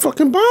 We got a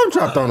fucking bomb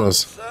dropped on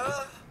us.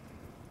 Sir?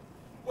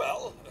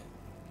 Well,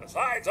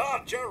 besides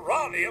our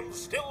geranium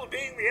still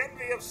being the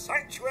envy of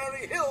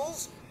Sanctuary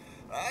Hills,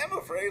 I'm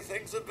afraid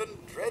things have been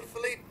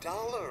dreadfully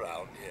dull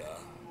around here.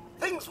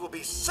 Things will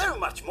be so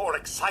much more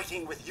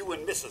exciting with you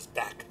and Mrs.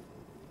 back.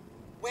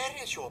 Where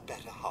is your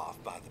better half,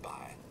 by the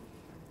by?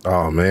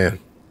 Oh man,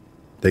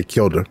 they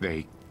killed her.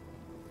 They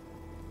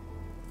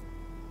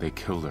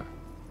killed her.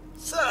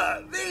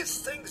 Sir, these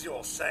things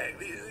you're saying,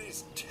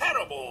 these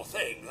terrible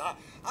things,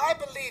 I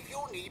believe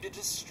you need a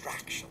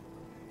distraction.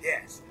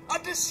 Yes, a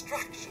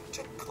distraction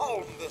to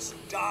calm this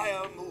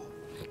dire mood.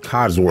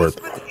 Codsworth.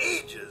 It's been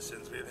ages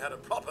since we've had a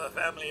proper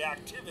family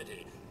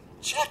activity.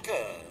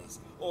 Checkers,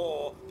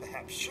 or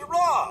perhaps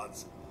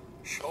charades.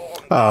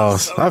 Sean, Oh,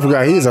 I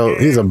forgot he's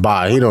a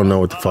bot. He don't know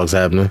what the fuck's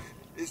happening.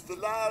 Is the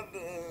lad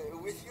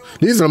with you?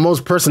 These are the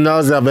most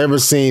personalities I've ever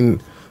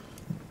seen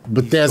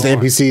Bethesda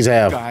NPCs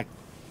have. God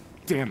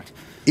damn it.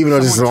 Even though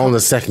this is only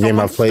the second game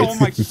I've played. Stole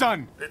my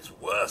son. It's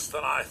worse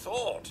than I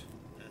thought.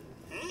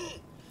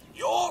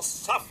 You're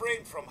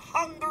suffering from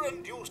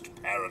hunger-induced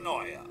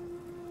paranoia.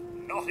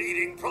 Not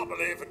eating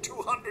properly for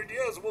 200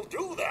 years will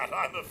do that,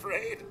 I'm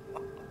afraid.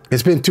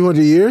 It's been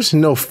 200 years?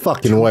 No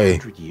fucking way.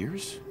 200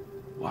 years?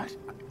 What?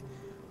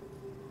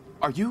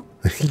 Are you?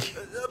 A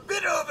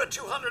bit over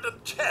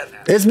 210.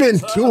 It's been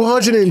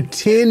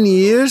 210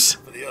 years?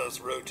 For the Earth's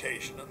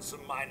rotation and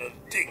some minor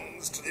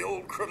dings to the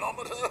old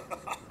chronometer.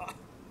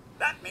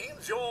 That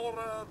means you're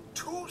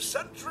 2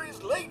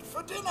 centuries late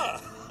for dinner.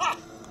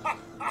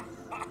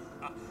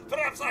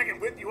 Perhaps I can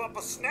whip you up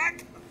a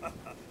snack?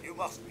 You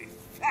must be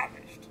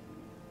famished.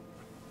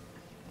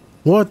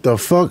 What the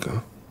fuck?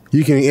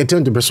 You can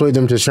attempt to persuade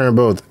them to share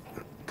both.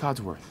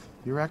 Codsworth,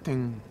 you're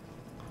acting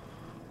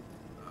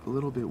a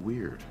little bit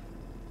weird.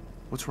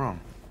 What's wrong?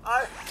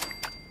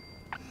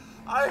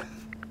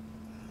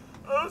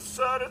 Oh,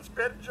 sir, it's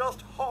been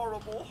just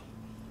horrible.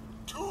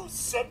 2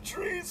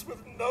 centuries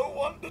with no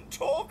one to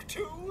talk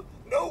to,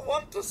 no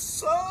one to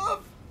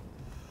serve.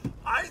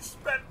 I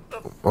spent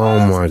the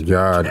Oh my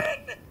god.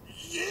 10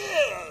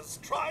 years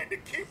trying to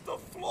keep the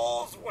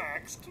floors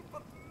waxed,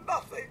 but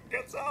nothing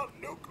gets out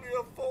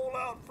nuclear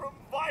fallout from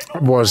vinyl.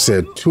 That boy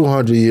said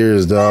 200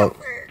 years, dog.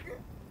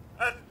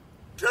 And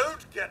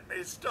don't get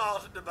me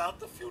started about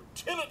the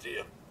futility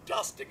of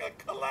dusting a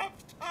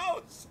collapsed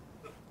house.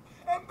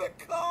 And the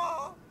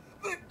car,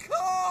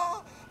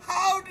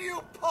 how do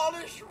you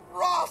polish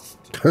rust?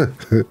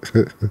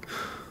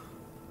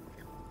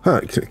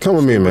 Huh, come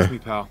with me, man. Stay with me,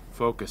 pal.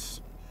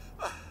 Focus.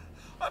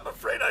 I'm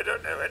afraid I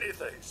don't know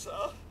anything,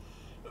 sir.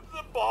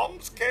 The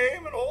bombs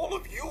came and all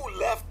of you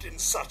left in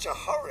such a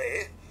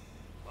hurry.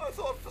 I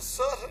thought for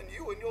certain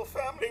you and your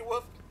family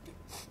were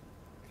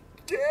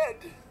dead.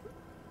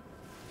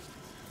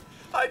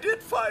 I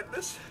did find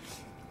this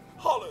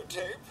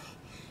holotape.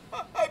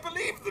 I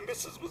believe the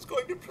missus was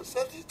going to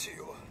present it to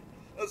you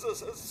as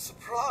a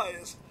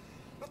surprise.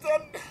 But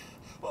then,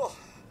 well,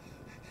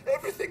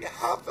 everything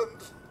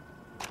happened.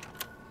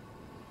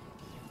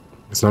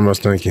 It's not much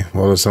thinking.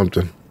 Well, there's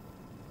something.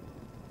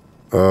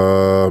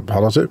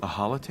 Holotape? A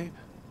holotape?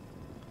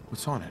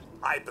 What's on it?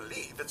 I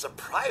believe it's a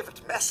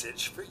private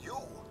message for you.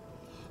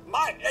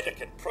 My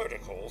etiquette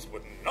protocols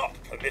would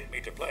not permit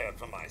me to play it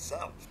for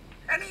myself.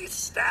 Any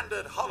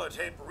standard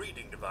holotape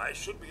reading device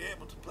should be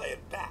able to play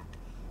it back.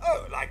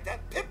 Oh, like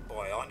that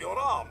Pip-Boy on your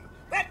arm.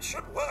 That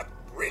should work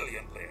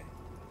brilliantly.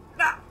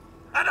 Now,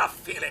 enough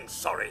feeling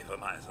sorry for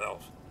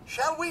myself.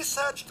 Shall we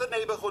search the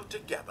neighborhood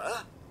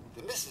together?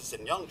 The missus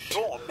and young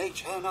Sean may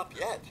turn up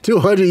yet.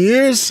 200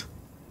 years?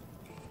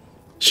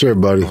 Sure,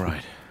 buddy. All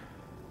right.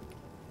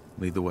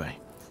 Lead the way.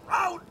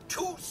 Proud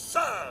to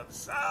serve,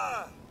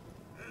 sir.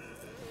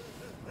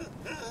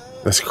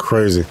 That's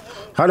crazy.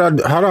 How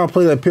do I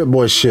play that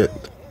Pip-Boy shit?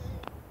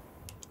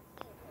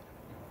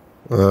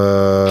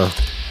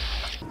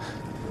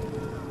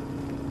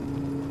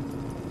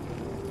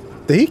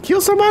 Did he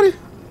kill somebody? I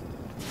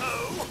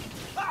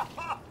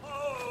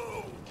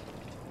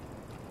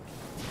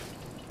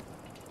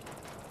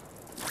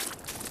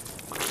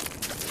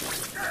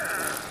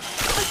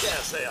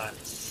dare say I'm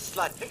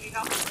slightly picking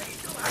up.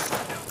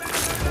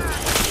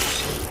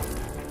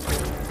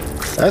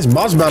 That's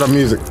boss battle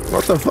music.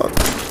 What the fuck?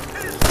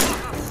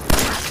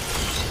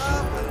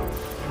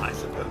 I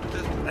suppose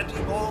there's plenty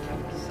more.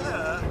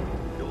 Sir,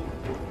 your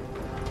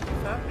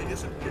family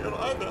isn't here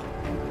either.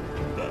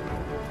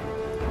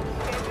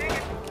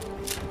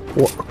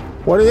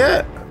 What are you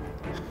at?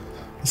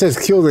 It says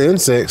kill the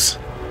insects.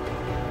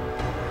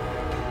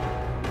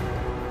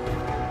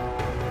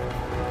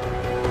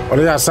 Are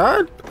they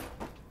outside?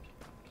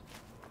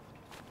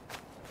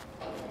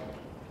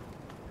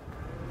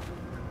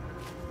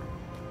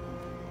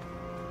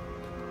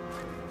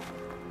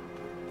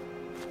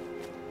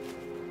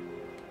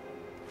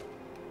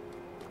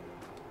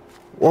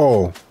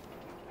 Whoa.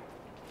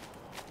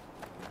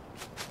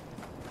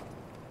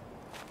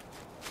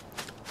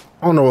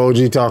 I don't know what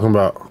OG talking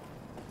about.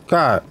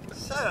 God.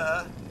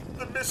 Sir,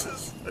 the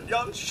missus and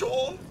young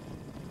Sean,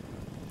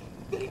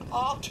 they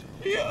aren't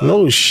here.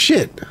 No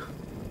shit.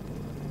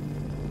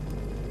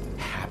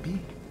 Happy?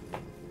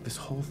 This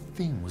whole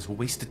thing was a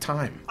waste of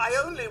time. I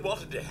only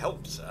wanted to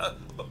help, sir.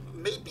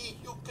 Maybe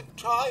you could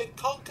try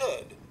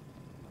Concord.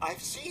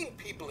 I've seen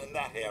people in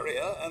that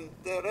area, and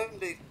they're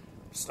only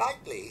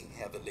slightly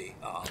heavily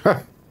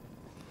armed.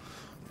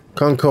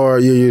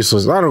 Concord, you're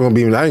useless. I ain't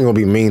gonna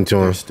be mean to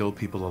him. There's still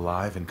people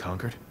alive in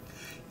Concord?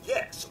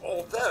 Yes,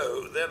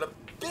 although they're a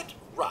bit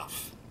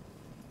rough.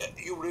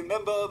 You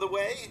remember the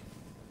way?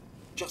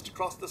 Just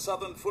across the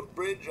southern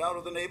footbridge, out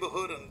of the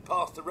neighborhood, and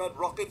past the Red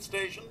Rocket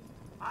Station?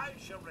 I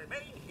shall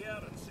remain here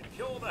and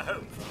secure the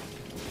home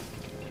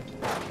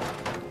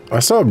front. I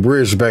saw a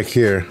bridge back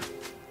here.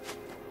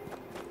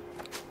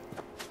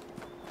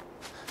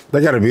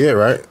 That gotta be it,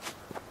 right?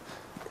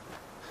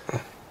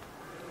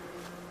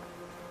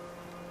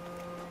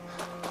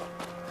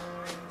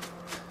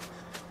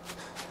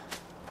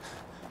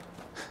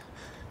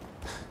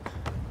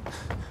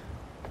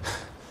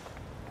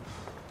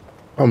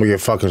 I'm gonna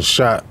get fucking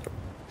shot.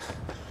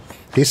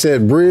 He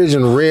said bridge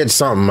and red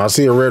something. I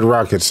see a red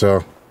rocket,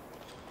 so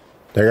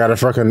they got a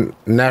fucking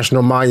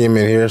national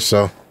monument here,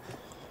 so.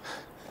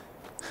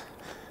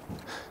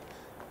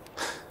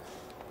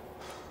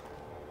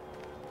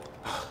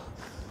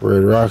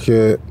 Red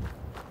rocket.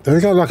 Do they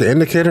got like an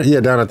indicator?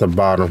 Yeah, down at the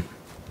bottom.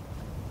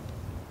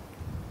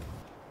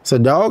 It's a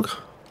dog?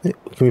 Can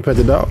we pet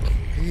the dog?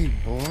 Hey,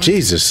 boy.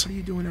 Jesus. What are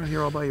you doing out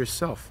here all by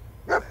yourself?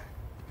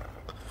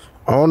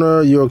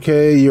 Owner, you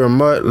okay? You're a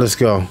mutt. Let's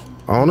go.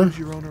 Owner? Who's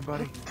your owner,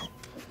 buddy?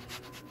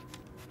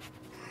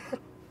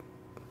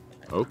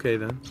 Okay,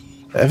 then.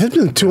 If it's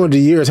been 200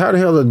 years, how the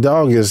hell the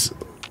dog is...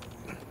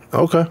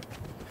 Okay.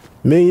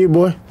 Me and you,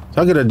 boy.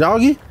 So I get a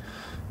doggy?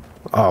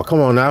 Oh,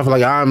 come on now. I feel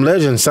like I'm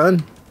Legend,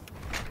 son.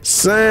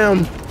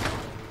 Sam.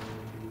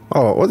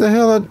 Oh, what the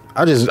hell?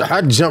 I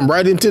jumped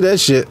right into that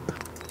shit.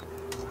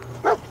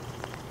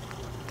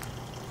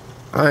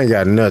 I ain't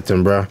got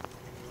nothing, bro.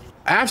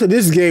 After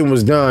this game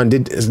was done,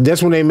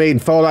 that's when they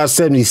made Fallout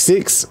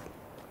 76.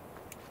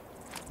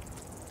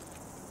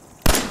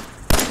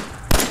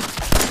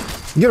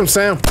 Get him,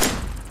 Sam.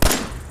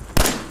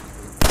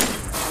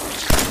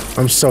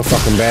 I'm so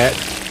fucking bad.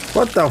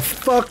 What the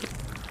fuck?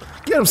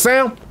 Get him,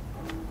 Sam.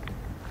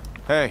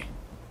 Hey,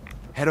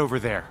 head over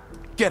there.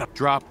 Get up,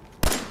 drop.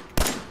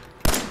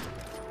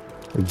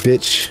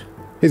 Bitch.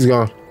 He's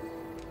gone.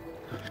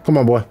 Come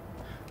on, boy.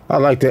 I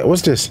like that.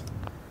 What's this?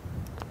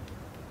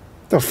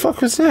 The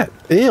fuck was that?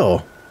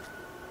 Ew.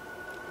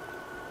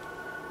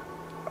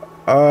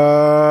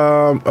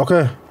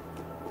 Okay.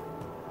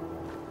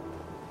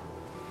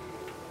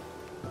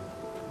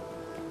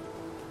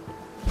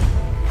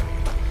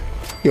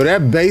 Yo,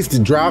 that bass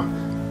drop.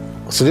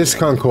 So this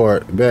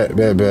Concord. Bet.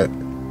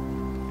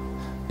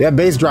 That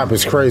bass drop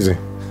is crazy.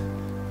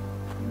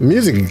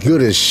 Music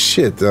good as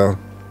shit, though.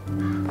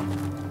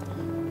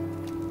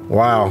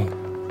 Wow.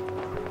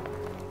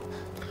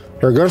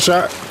 Heard a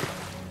gunshot.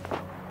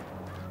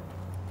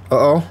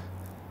 Uh-oh.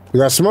 We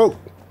got smoke.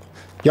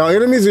 Y'all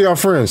enemies or y'all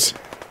friends?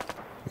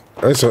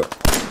 It's a...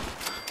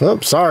 Oh,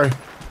 sorry.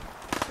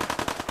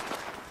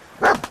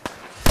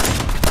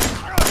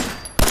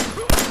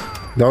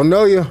 Don't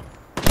know you.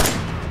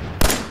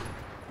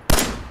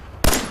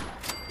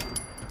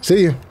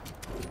 See you.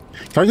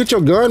 Can I get your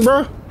gun,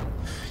 bro?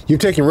 You're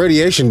taking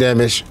radiation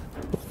damage.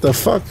 What the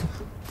fuck?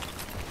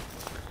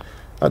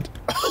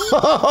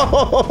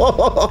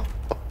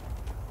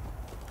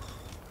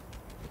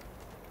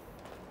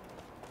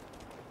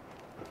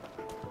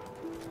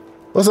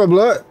 What's up,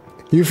 blood?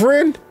 You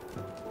friend?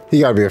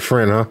 He gotta be a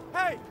friend, huh?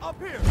 Hey, up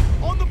here,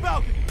 on the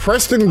balcony.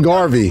 Preston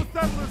Garvey.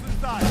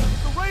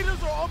 The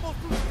raiders are almost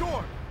through the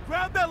door.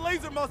 Grab that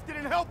laser musket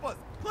and help us,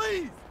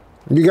 please.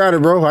 You got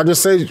it, bro. I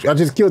just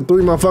killed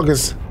 3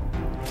 motherfuckers.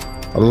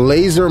 A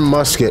laser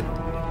musket.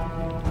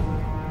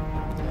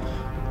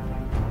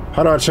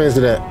 How do I change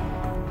to that?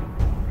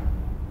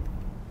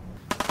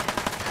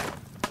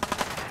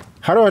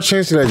 How do I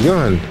change to that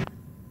gun?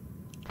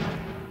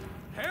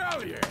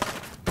 Hell yeah.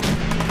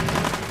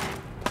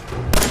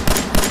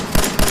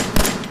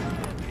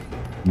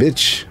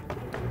 Bitch.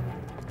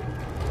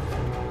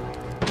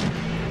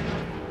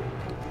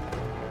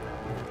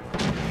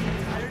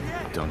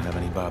 Don't have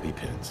any bobby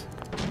pins.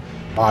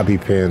 Bobby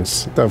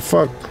pins. What the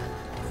fuck?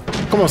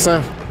 Come on,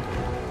 Sam.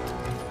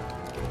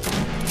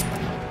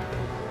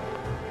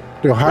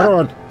 Yo,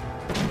 how do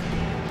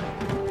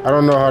I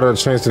don't know how to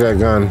change to that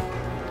gun.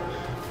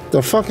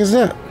 The fuck is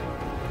that?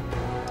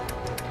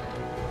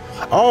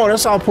 Oh,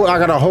 that's how I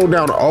gotta hold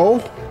down O.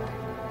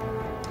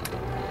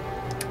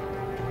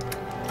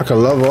 I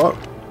can level up.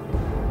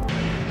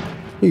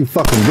 You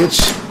fucking bitch.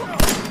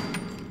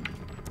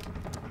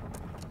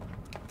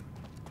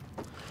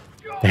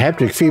 The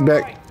haptic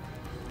feedback.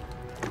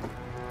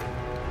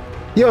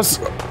 Yo,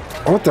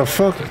 what the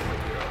fuck?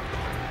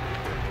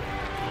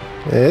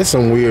 Yeah, there's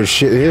some weird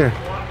shit here.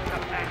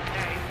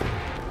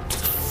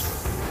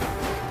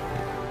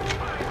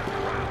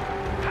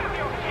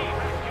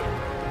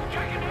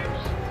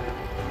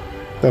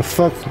 The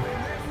fuck?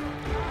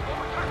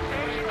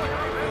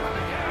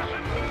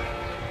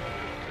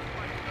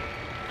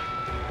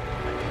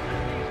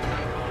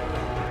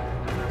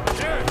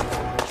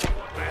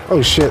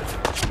 Oh shit.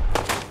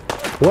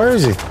 Where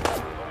is he?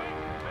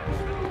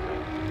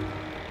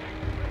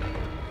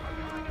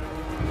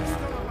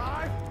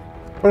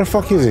 Where the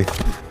fuck is he?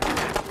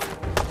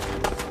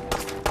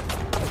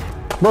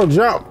 Bro,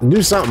 jump.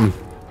 Do something.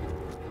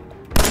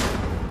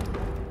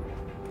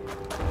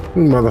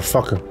 You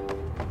motherfucker.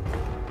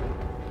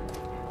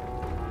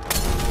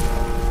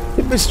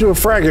 You bitch do a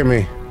frag at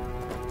me.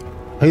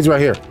 He's right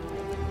here.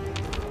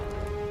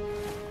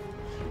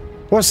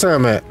 What's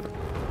Sam at?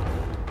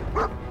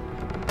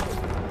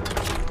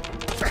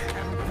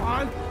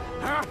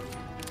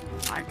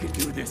 I could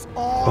do this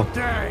all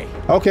day.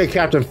 Okay,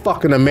 Captain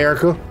fucking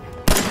America.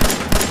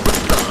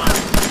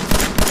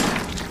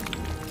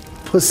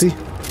 Pussy.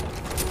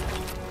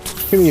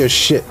 Give me your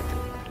shit.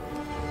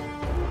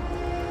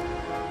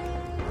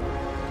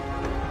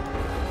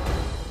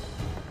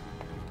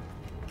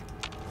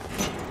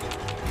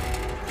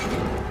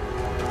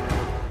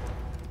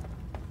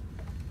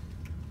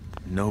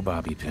 No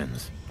bobby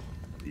pins.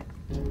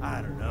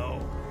 I don't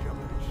know.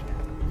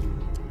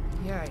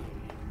 Yeah,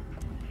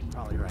 you're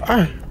probably right.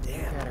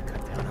 Damn. Gotta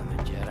cut down on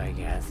the jet, I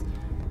guess.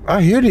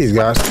 I hear these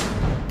guys.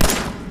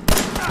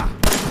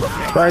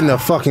 Right in the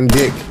fucking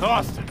dick.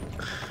 Austin.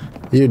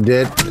 You're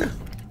dead.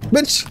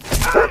 Bitch.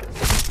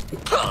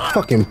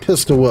 Fucking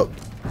pistol whip.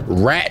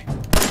 Rat.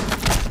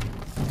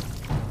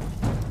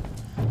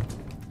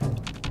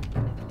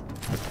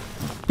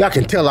 Y'all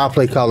can tell I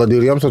play Call of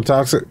Duty. I'm so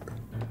toxic.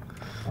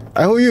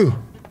 Hey, who you?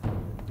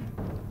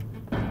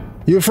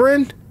 You a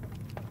friend?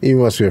 You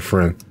must be a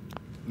friend.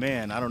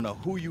 Man, I don't know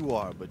who you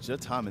are, but your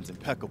timing's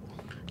impeccable.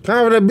 Can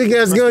I have that big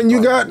ass gun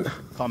you got?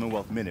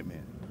 Commonwealth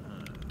Minuteman.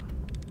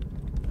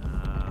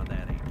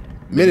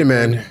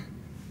 Minuteman.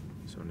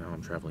 So now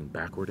I'm traveling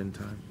backward in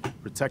time?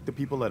 Protect the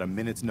people at a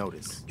minute's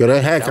notice. Yo,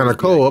 that hat kind of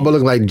cool. I'm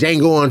looking like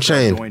Django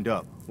Unchained. I joined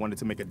up, wanted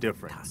to make a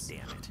difference.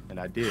 Damn it. And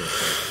I did.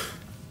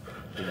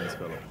 Things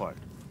fell apart.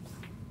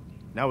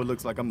 Now it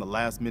looks like I'm the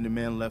last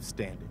Minuteman left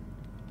standing.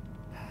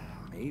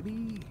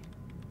 Maybe.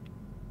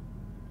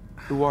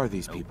 Who are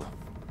these people?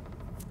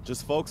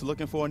 Just folks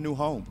looking for a new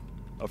home,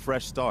 a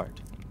fresh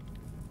start.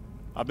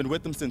 I've been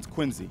with them since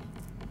Quincy.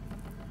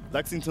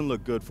 Lexington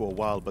looked good for a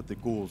while, but the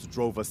ghouls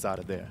drove us out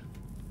of there.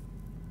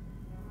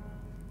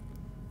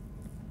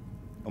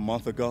 A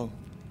month ago,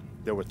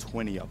 there were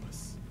 20 of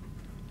us.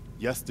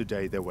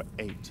 Yesterday, there were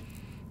 8.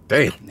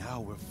 Damn.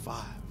 Now we're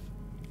 5.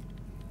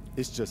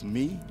 It's just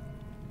me,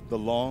 the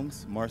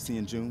Longs, Marcy,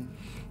 and June.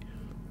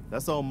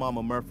 That's old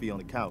Mama Murphy on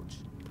the couch.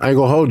 I ain't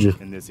gonna hold you.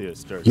 And this here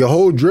Sturgis. Your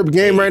whole drip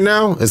game right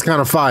now is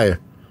kind of fire.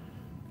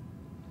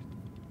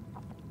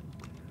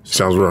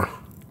 Sounds rough.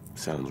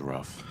 Sounds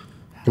rough.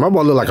 My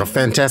boy look like a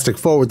Fantastic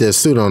Four with that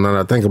suit on. Now that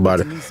I think about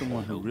it. To meet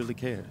someone who really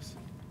cares.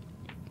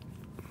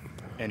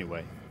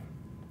 Anyway,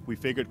 we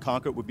figured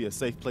Concord would be a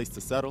safe place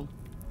to settle.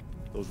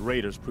 Those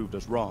raiders proved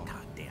us wrong.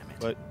 God damn it.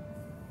 But,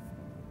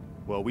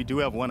 well, we do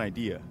have one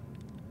idea.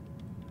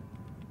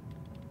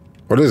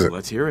 What is it?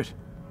 Let's hear it.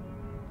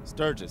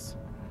 Sturgis.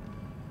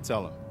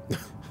 Tell him.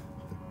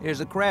 There's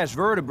a crashed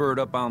vertibird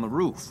up on the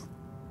roof.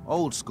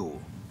 Old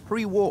school.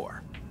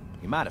 Pre-war.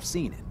 You might have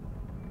seen it.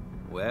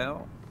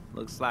 Well,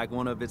 looks like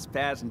one of its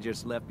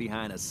passengers left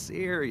behind a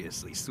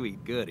seriously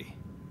sweet goodie.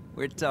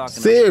 We're talking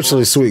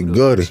seriously sweet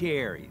goodie.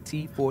 Cherry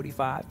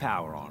T-45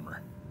 power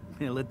armor.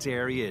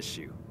 Military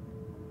issue.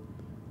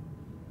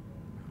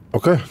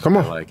 Okay, come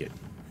on. I like it.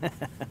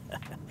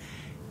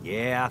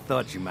 Yeah, I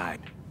thought you might.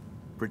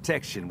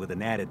 Protection with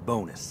an added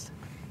bonus.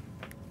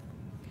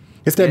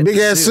 It's that big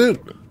ass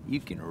suit. You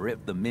can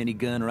rip the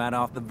minigun right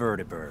off the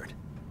vertibird.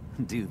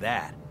 Do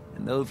that,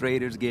 and those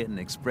raiders get an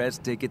express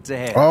ticket to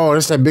hell. Oh,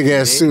 that's that big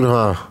ass suit,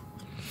 huh?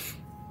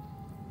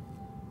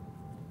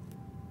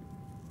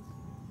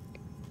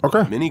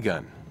 Okay.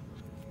 Minigun.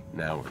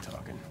 Now we're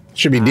talking.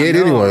 Should be dead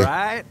anyway.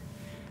 Right?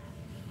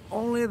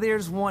 Only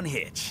there's one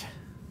hitch.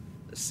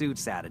 The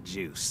suit's out of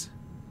juice.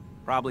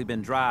 Probably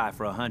been dry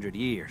for 100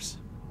 years.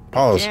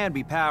 Pause. It can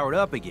be powered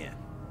up again.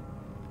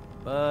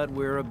 But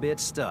we're a bit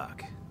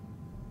stuck.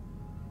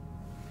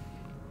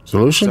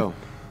 Solution? So,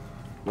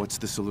 what's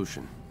the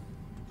solution?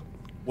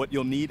 What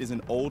you'll need is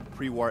an old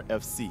pre-war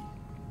FC.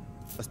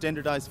 A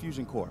standardized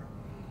fusion core.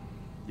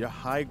 Your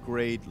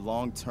high-grade,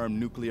 long-term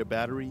nuclear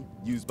battery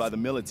used by the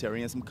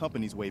military and some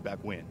companies way back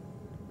when.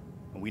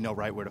 And we know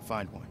right where to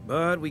find one.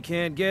 But we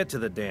can't get to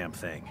the damn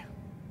thing.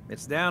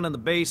 It's down in the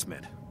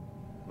basement.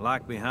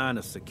 Locked behind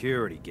a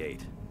security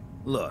gate.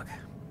 Look,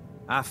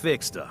 I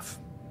fix stuff.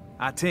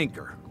 I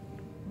tinker.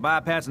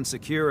 Bypassing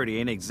security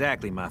ain't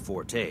exactly my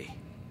forte.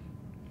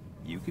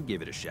 You could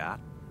give it a shot.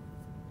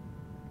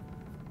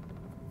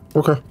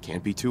 Okay.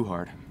 Can't be too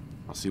hard.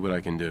 I'll see what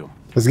I can do.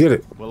 Let's get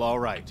it. Well, all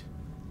right.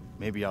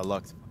 Maybe our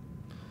luck's...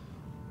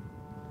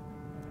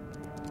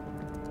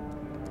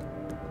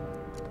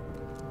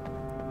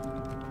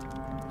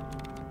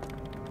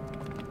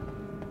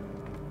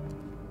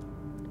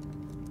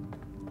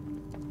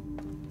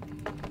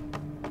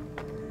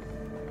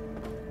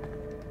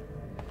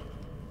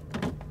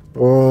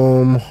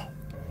 Boom.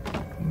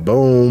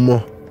 Boom.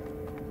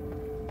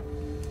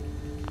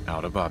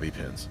 Out of bobby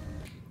pins.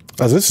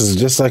 Oh, this is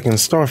just like in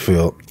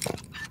Starfield.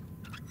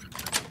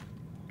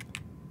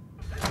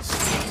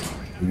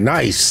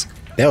 Nice.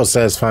 That was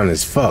satisfying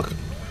as fuck.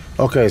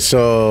 Okay,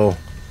 so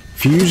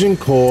fusion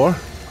core.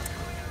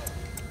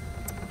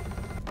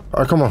 All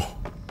right, come on.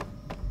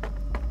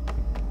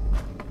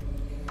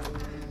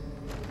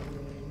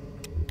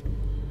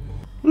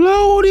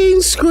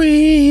 Loading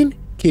screen.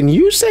 Can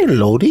you say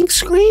loading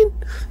screen?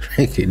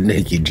 Thank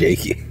you,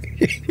 Jakey.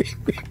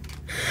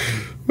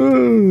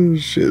 Oh,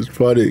 shit's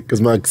funny because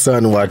my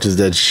son watches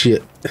that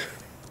shit.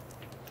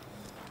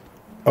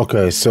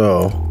 Okay,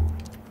 so.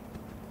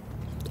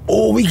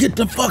 Oh, we get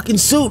the fucking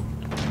suit.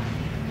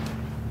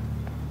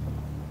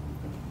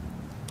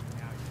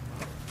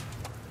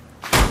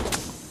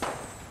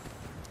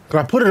 Can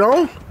I put it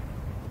on?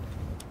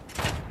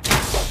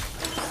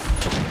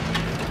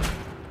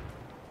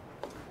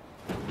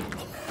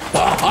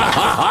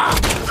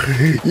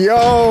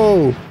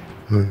 Yo,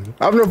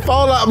 I'm the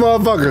Fallout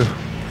motherfucker.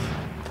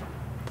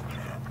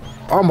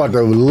 I'm about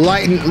to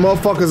lighten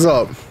motherfuckers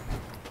up.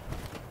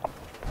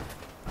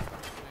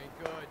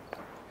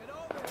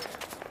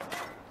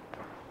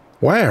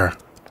 Where?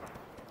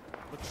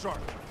 Look sharp.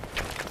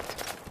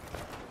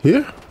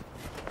 Here?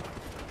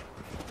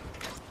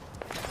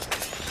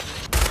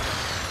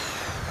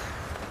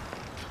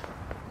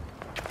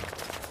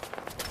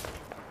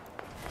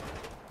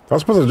 I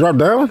was supposed to drop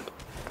down?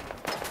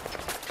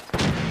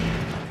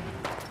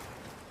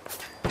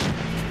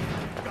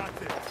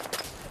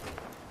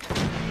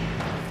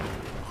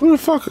 Who the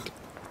fuck?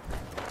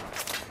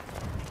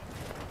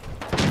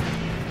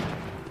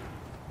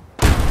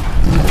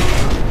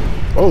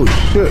 Oh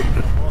shit.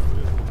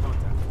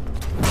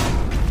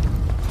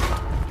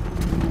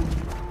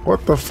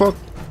 What the fuck?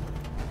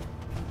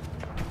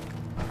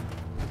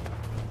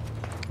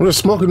 What are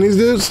smoking these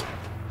dudes?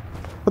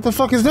 What the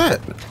fuck is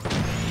that?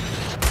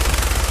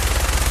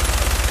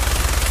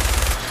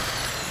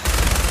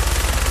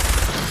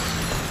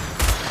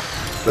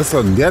 That's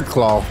a death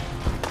claw.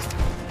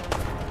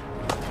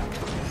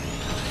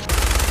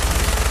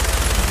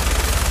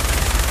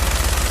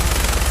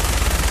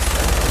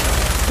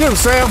 Get him,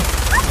 Sam.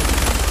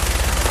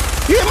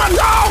 Get my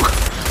dog.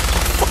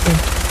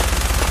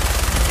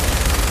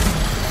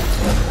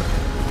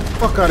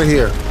 Fuck out of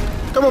here.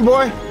 Come on,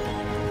 boy.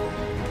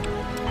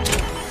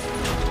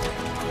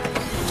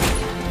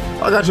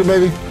 I got you,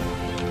 baby.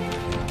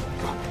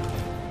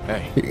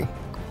 Hey.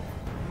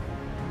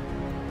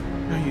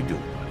 How you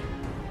doing, buddy?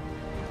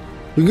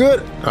 You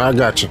good? I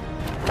got you.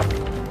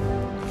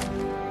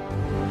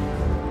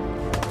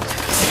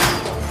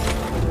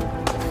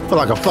 I feel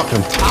like a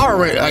fucking Power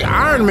Ranger, like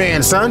Iron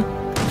Man, son.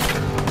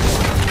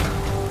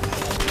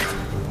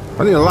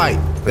 I need a light.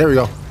 There we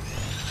go.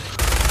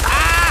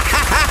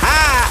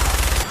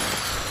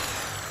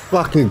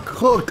 Fucking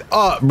cooked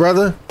up,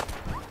 brother.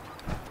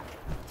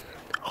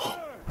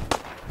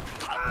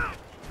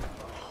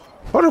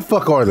 What the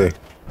fuck are they?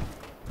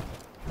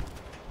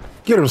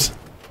 Get him.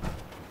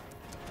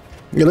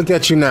 Yeah, look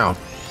at you now.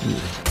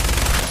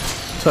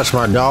 Touch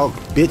my dog,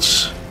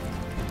 bitch.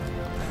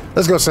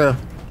 Let's go, Sam.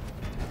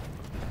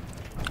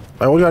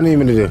 All right, what do y'all need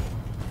me to do?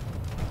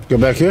 Go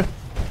back here?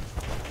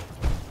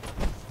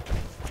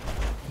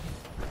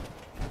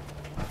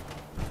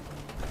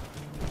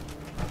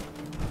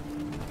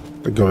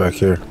 Let's go back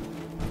here.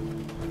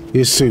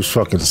 His suit's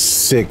fucking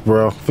sick,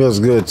 bro. Feels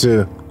good,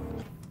 too.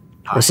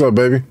 What's up,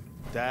 baby?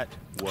 That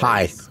was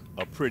Hi.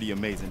 a pretty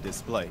amazing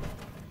display.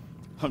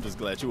 I'm just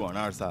glad you're on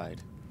our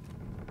side.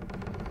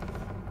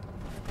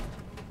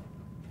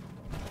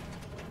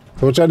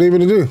 What y'all need me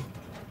to do?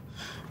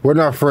 We're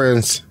not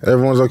friends.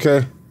 Everyone's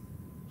okay?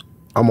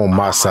 I'm on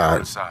my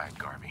side.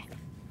 Garvey.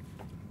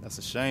 That's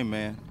a shame,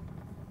 man.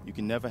 You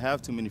can never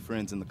have too many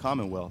friends in the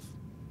Commonwealth.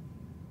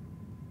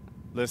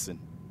 Listen,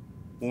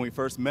 when we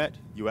first met,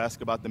 you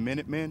asked about the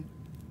Minutemen.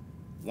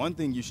 One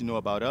thing you should know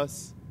about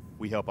us,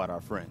 we help out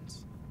our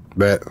friends.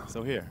 Bet.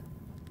 So here,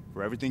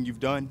 for everything you've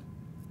done,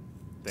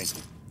 thank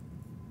you.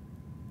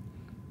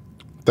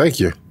 Thank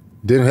you.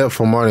 Didn't help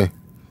for money.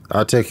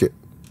 I'll take it.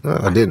 No,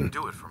 I didn't.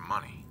 Do it for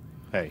money.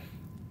 Hey,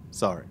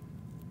 sorry.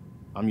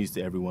 I'm used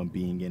to everyone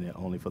being in it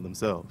only for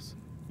themselves.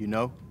 You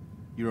know,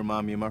 you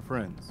remind me of my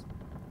friends.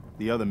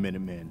 The other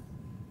Minutemen.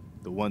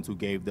 The ones who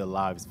gave their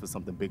lives for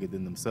something bigger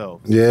than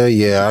themselves. Yeah,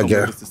 I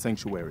get it. The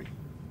sanctuary.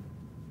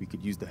 We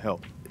could use the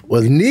help.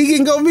 Was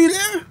Negan gonna be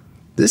there?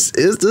 This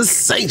is the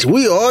saints.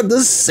 We are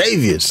the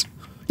saviors.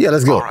 Yeah,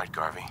 let's go. All right,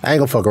 Garvey. I ain't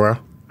gonna fuck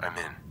around. I'm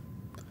in.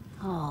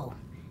 Oh,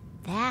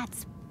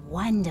 that's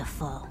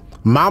wonderful.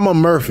 Mama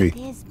Murphy.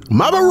 There's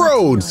Mama more to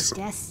Rhodes.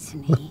 your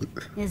destiny,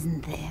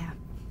 isn't there?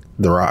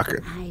 The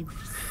Rocket. I've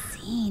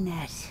seen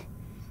it,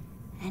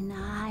 and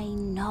I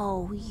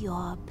know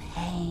your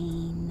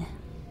pain.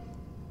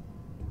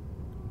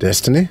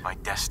 Destiny? My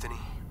destiny?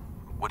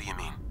 What do you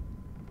mean?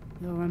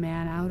 You're a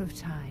man out of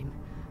time,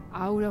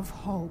 out of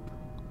hope.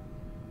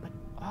 But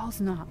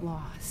all's not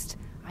lost.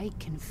 I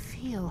can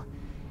feel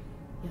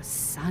your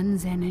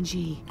son's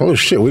energy. Oh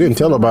shit, we didn't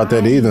tell about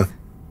that either.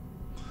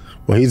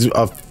 Well, he's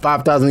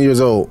 5,000 years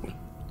old.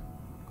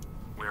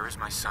 Where is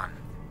my son?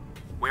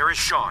 Where is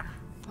Sean?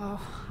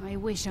 Oh, I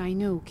wish I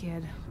knew,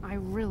 kid. I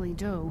really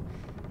do.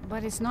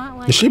 But it's not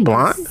like Is she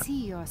blind? I can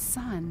see your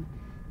son.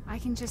 I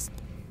can just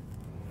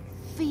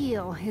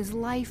feel his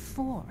life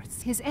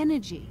force, his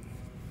energy.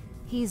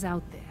 He's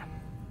out there.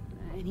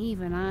 And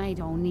even I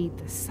don't need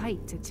the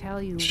sight to tell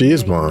you. She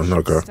is where you blind,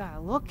 should okay.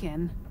 Start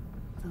looking.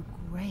 The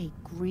great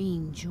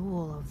green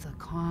jewel of the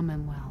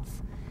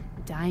Commonwealth.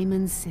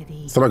 Diamond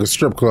City. It's like a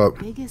strip club.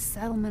 Biggest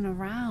settlement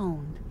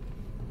around.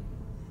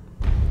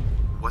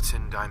 What's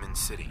in Diamond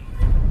City?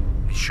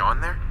 Is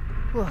Sean there?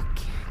 Look,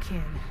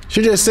 kid.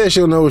 She just said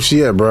she'll know where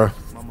she at, bro.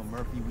 Mama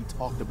Murphy, we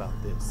talked about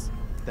this.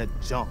 That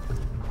jump.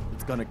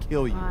 It's gonna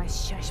kill you. Ah,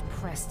 shush,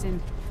 Preston.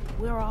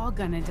 We're all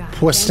gonna die.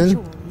 Preston?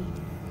 Eventually.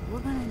 We're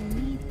gonna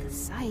need the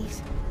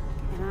sight.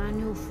 And our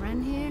new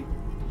friend here,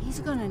 he's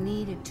gonna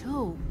need it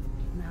too.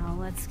 Now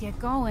let's get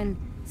going.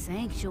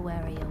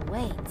 Sanctuary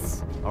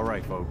awaits. All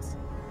right, folks.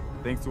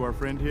 Thanks to our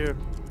friend here,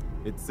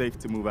 it's safe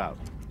to move out.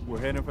 We're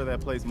heading for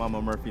that place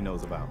Mama Murphy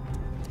knows about.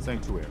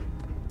 Sanctuary.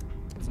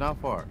 It's not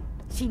far.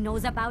 She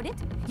knows about it?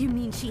 You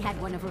mean she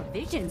had one of her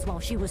visions while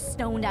she was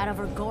stoned out of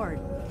her gourd?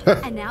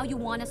 And now you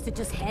want us to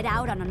just head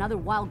out on another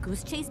wild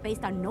goose chase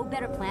based on no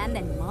better plan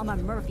than Mama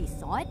Murphy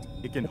saw it?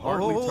 It can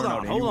hardly turn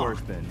out any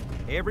worse than...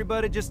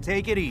 Everybody just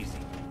take it easy.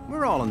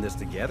 We're all in this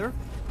together,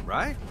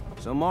 right?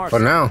 So Marcy, For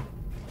now.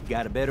 you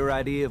got a better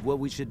idea of what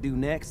we should do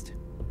next?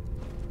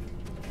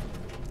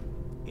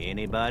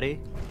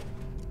 Anybody?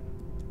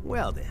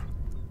 Well then,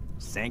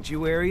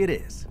 Sanctuary it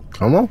is.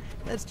 Come on.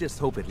 Let's just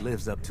hope it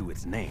lives up to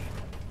its name.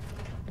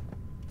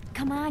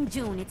 Come on,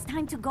 June, it's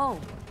time to go.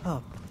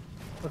 Oh,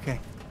 okay.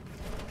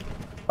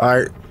 All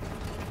right.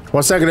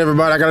 1 second,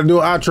 everybody. I got to do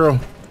an outro.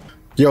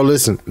 Yo,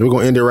 listen, we're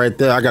going to end it right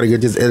there. I got to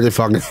get this edited if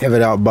I can have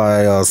it out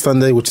by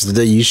Sunday, which is the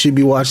day you should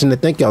be watching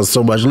it. Thank y'all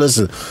so much.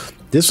 Listen,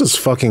 this was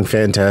fucking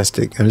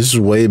fantastic. And this is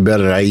way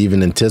better than I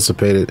even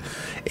anticipated.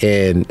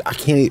 And I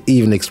can't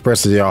even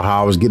express to y'all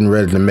how I was getting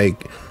ready to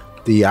make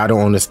the I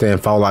Don't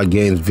Understand Fallout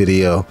Games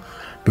video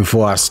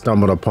before I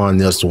stumbled upon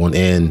this one.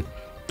 And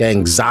the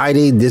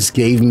anxiety this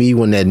gave me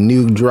when that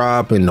nuke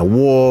dropped and the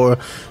war,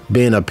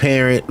 being a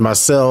parent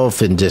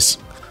myself, and just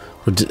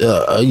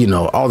you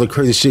know, all the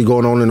crazy shit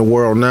going on in the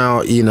world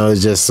now, you know,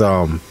 it's just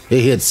it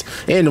hits.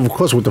 And of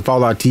course with the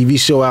Fallout TV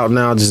show out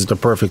now, this is the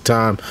perfect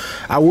time.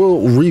 I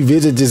will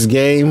revisit this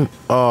game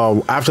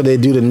after they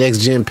do the next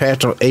gen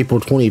patch on April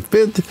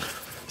 25th.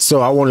 So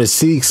I want to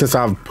see, since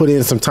I've put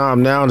in some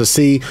time now, to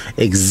see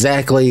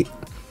exactly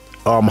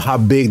how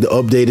big the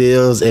update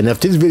is. And if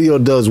this video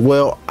does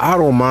well, I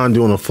don't mind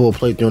doing a full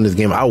playthrough on this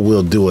game. I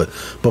will do it.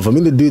 But for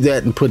me to do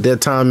that and put that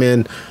time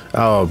in,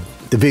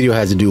 the video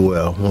has to do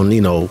well. When,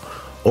 you know,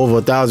 over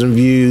 1,000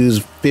 views,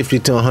 50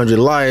 to 100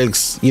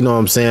 likes, you know what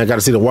I'm saying? I got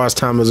to see the watch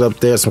timers up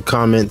there, some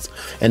comments,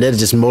 and that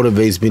just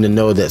motivates me to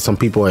know that some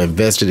people are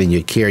invested in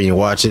your care and you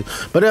watch it.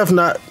 But if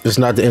not, it's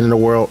not the end of the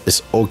world.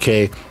 It's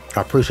okay. I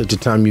appreciate your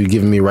time you're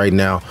giving me right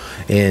now.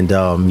 And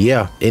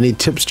yeah, any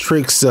tips,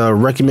 tricks,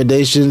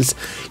 recommendations,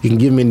 you can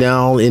give me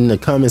down in the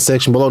comment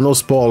section below. No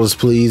spoilers,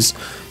 please.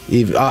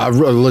 If I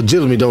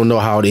legitimately don't know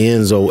how it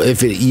ends, or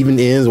if it even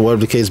ends, or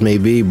whatever the case may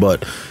be,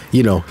 but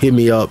you know, hit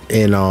me up.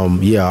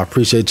 And yeah, I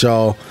appreciate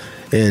y'all.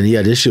 And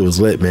yeah, this shit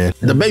was lit, man.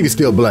 The baby's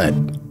still black,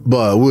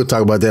 but we'll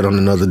talk about that on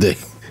another day.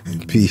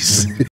 Peace.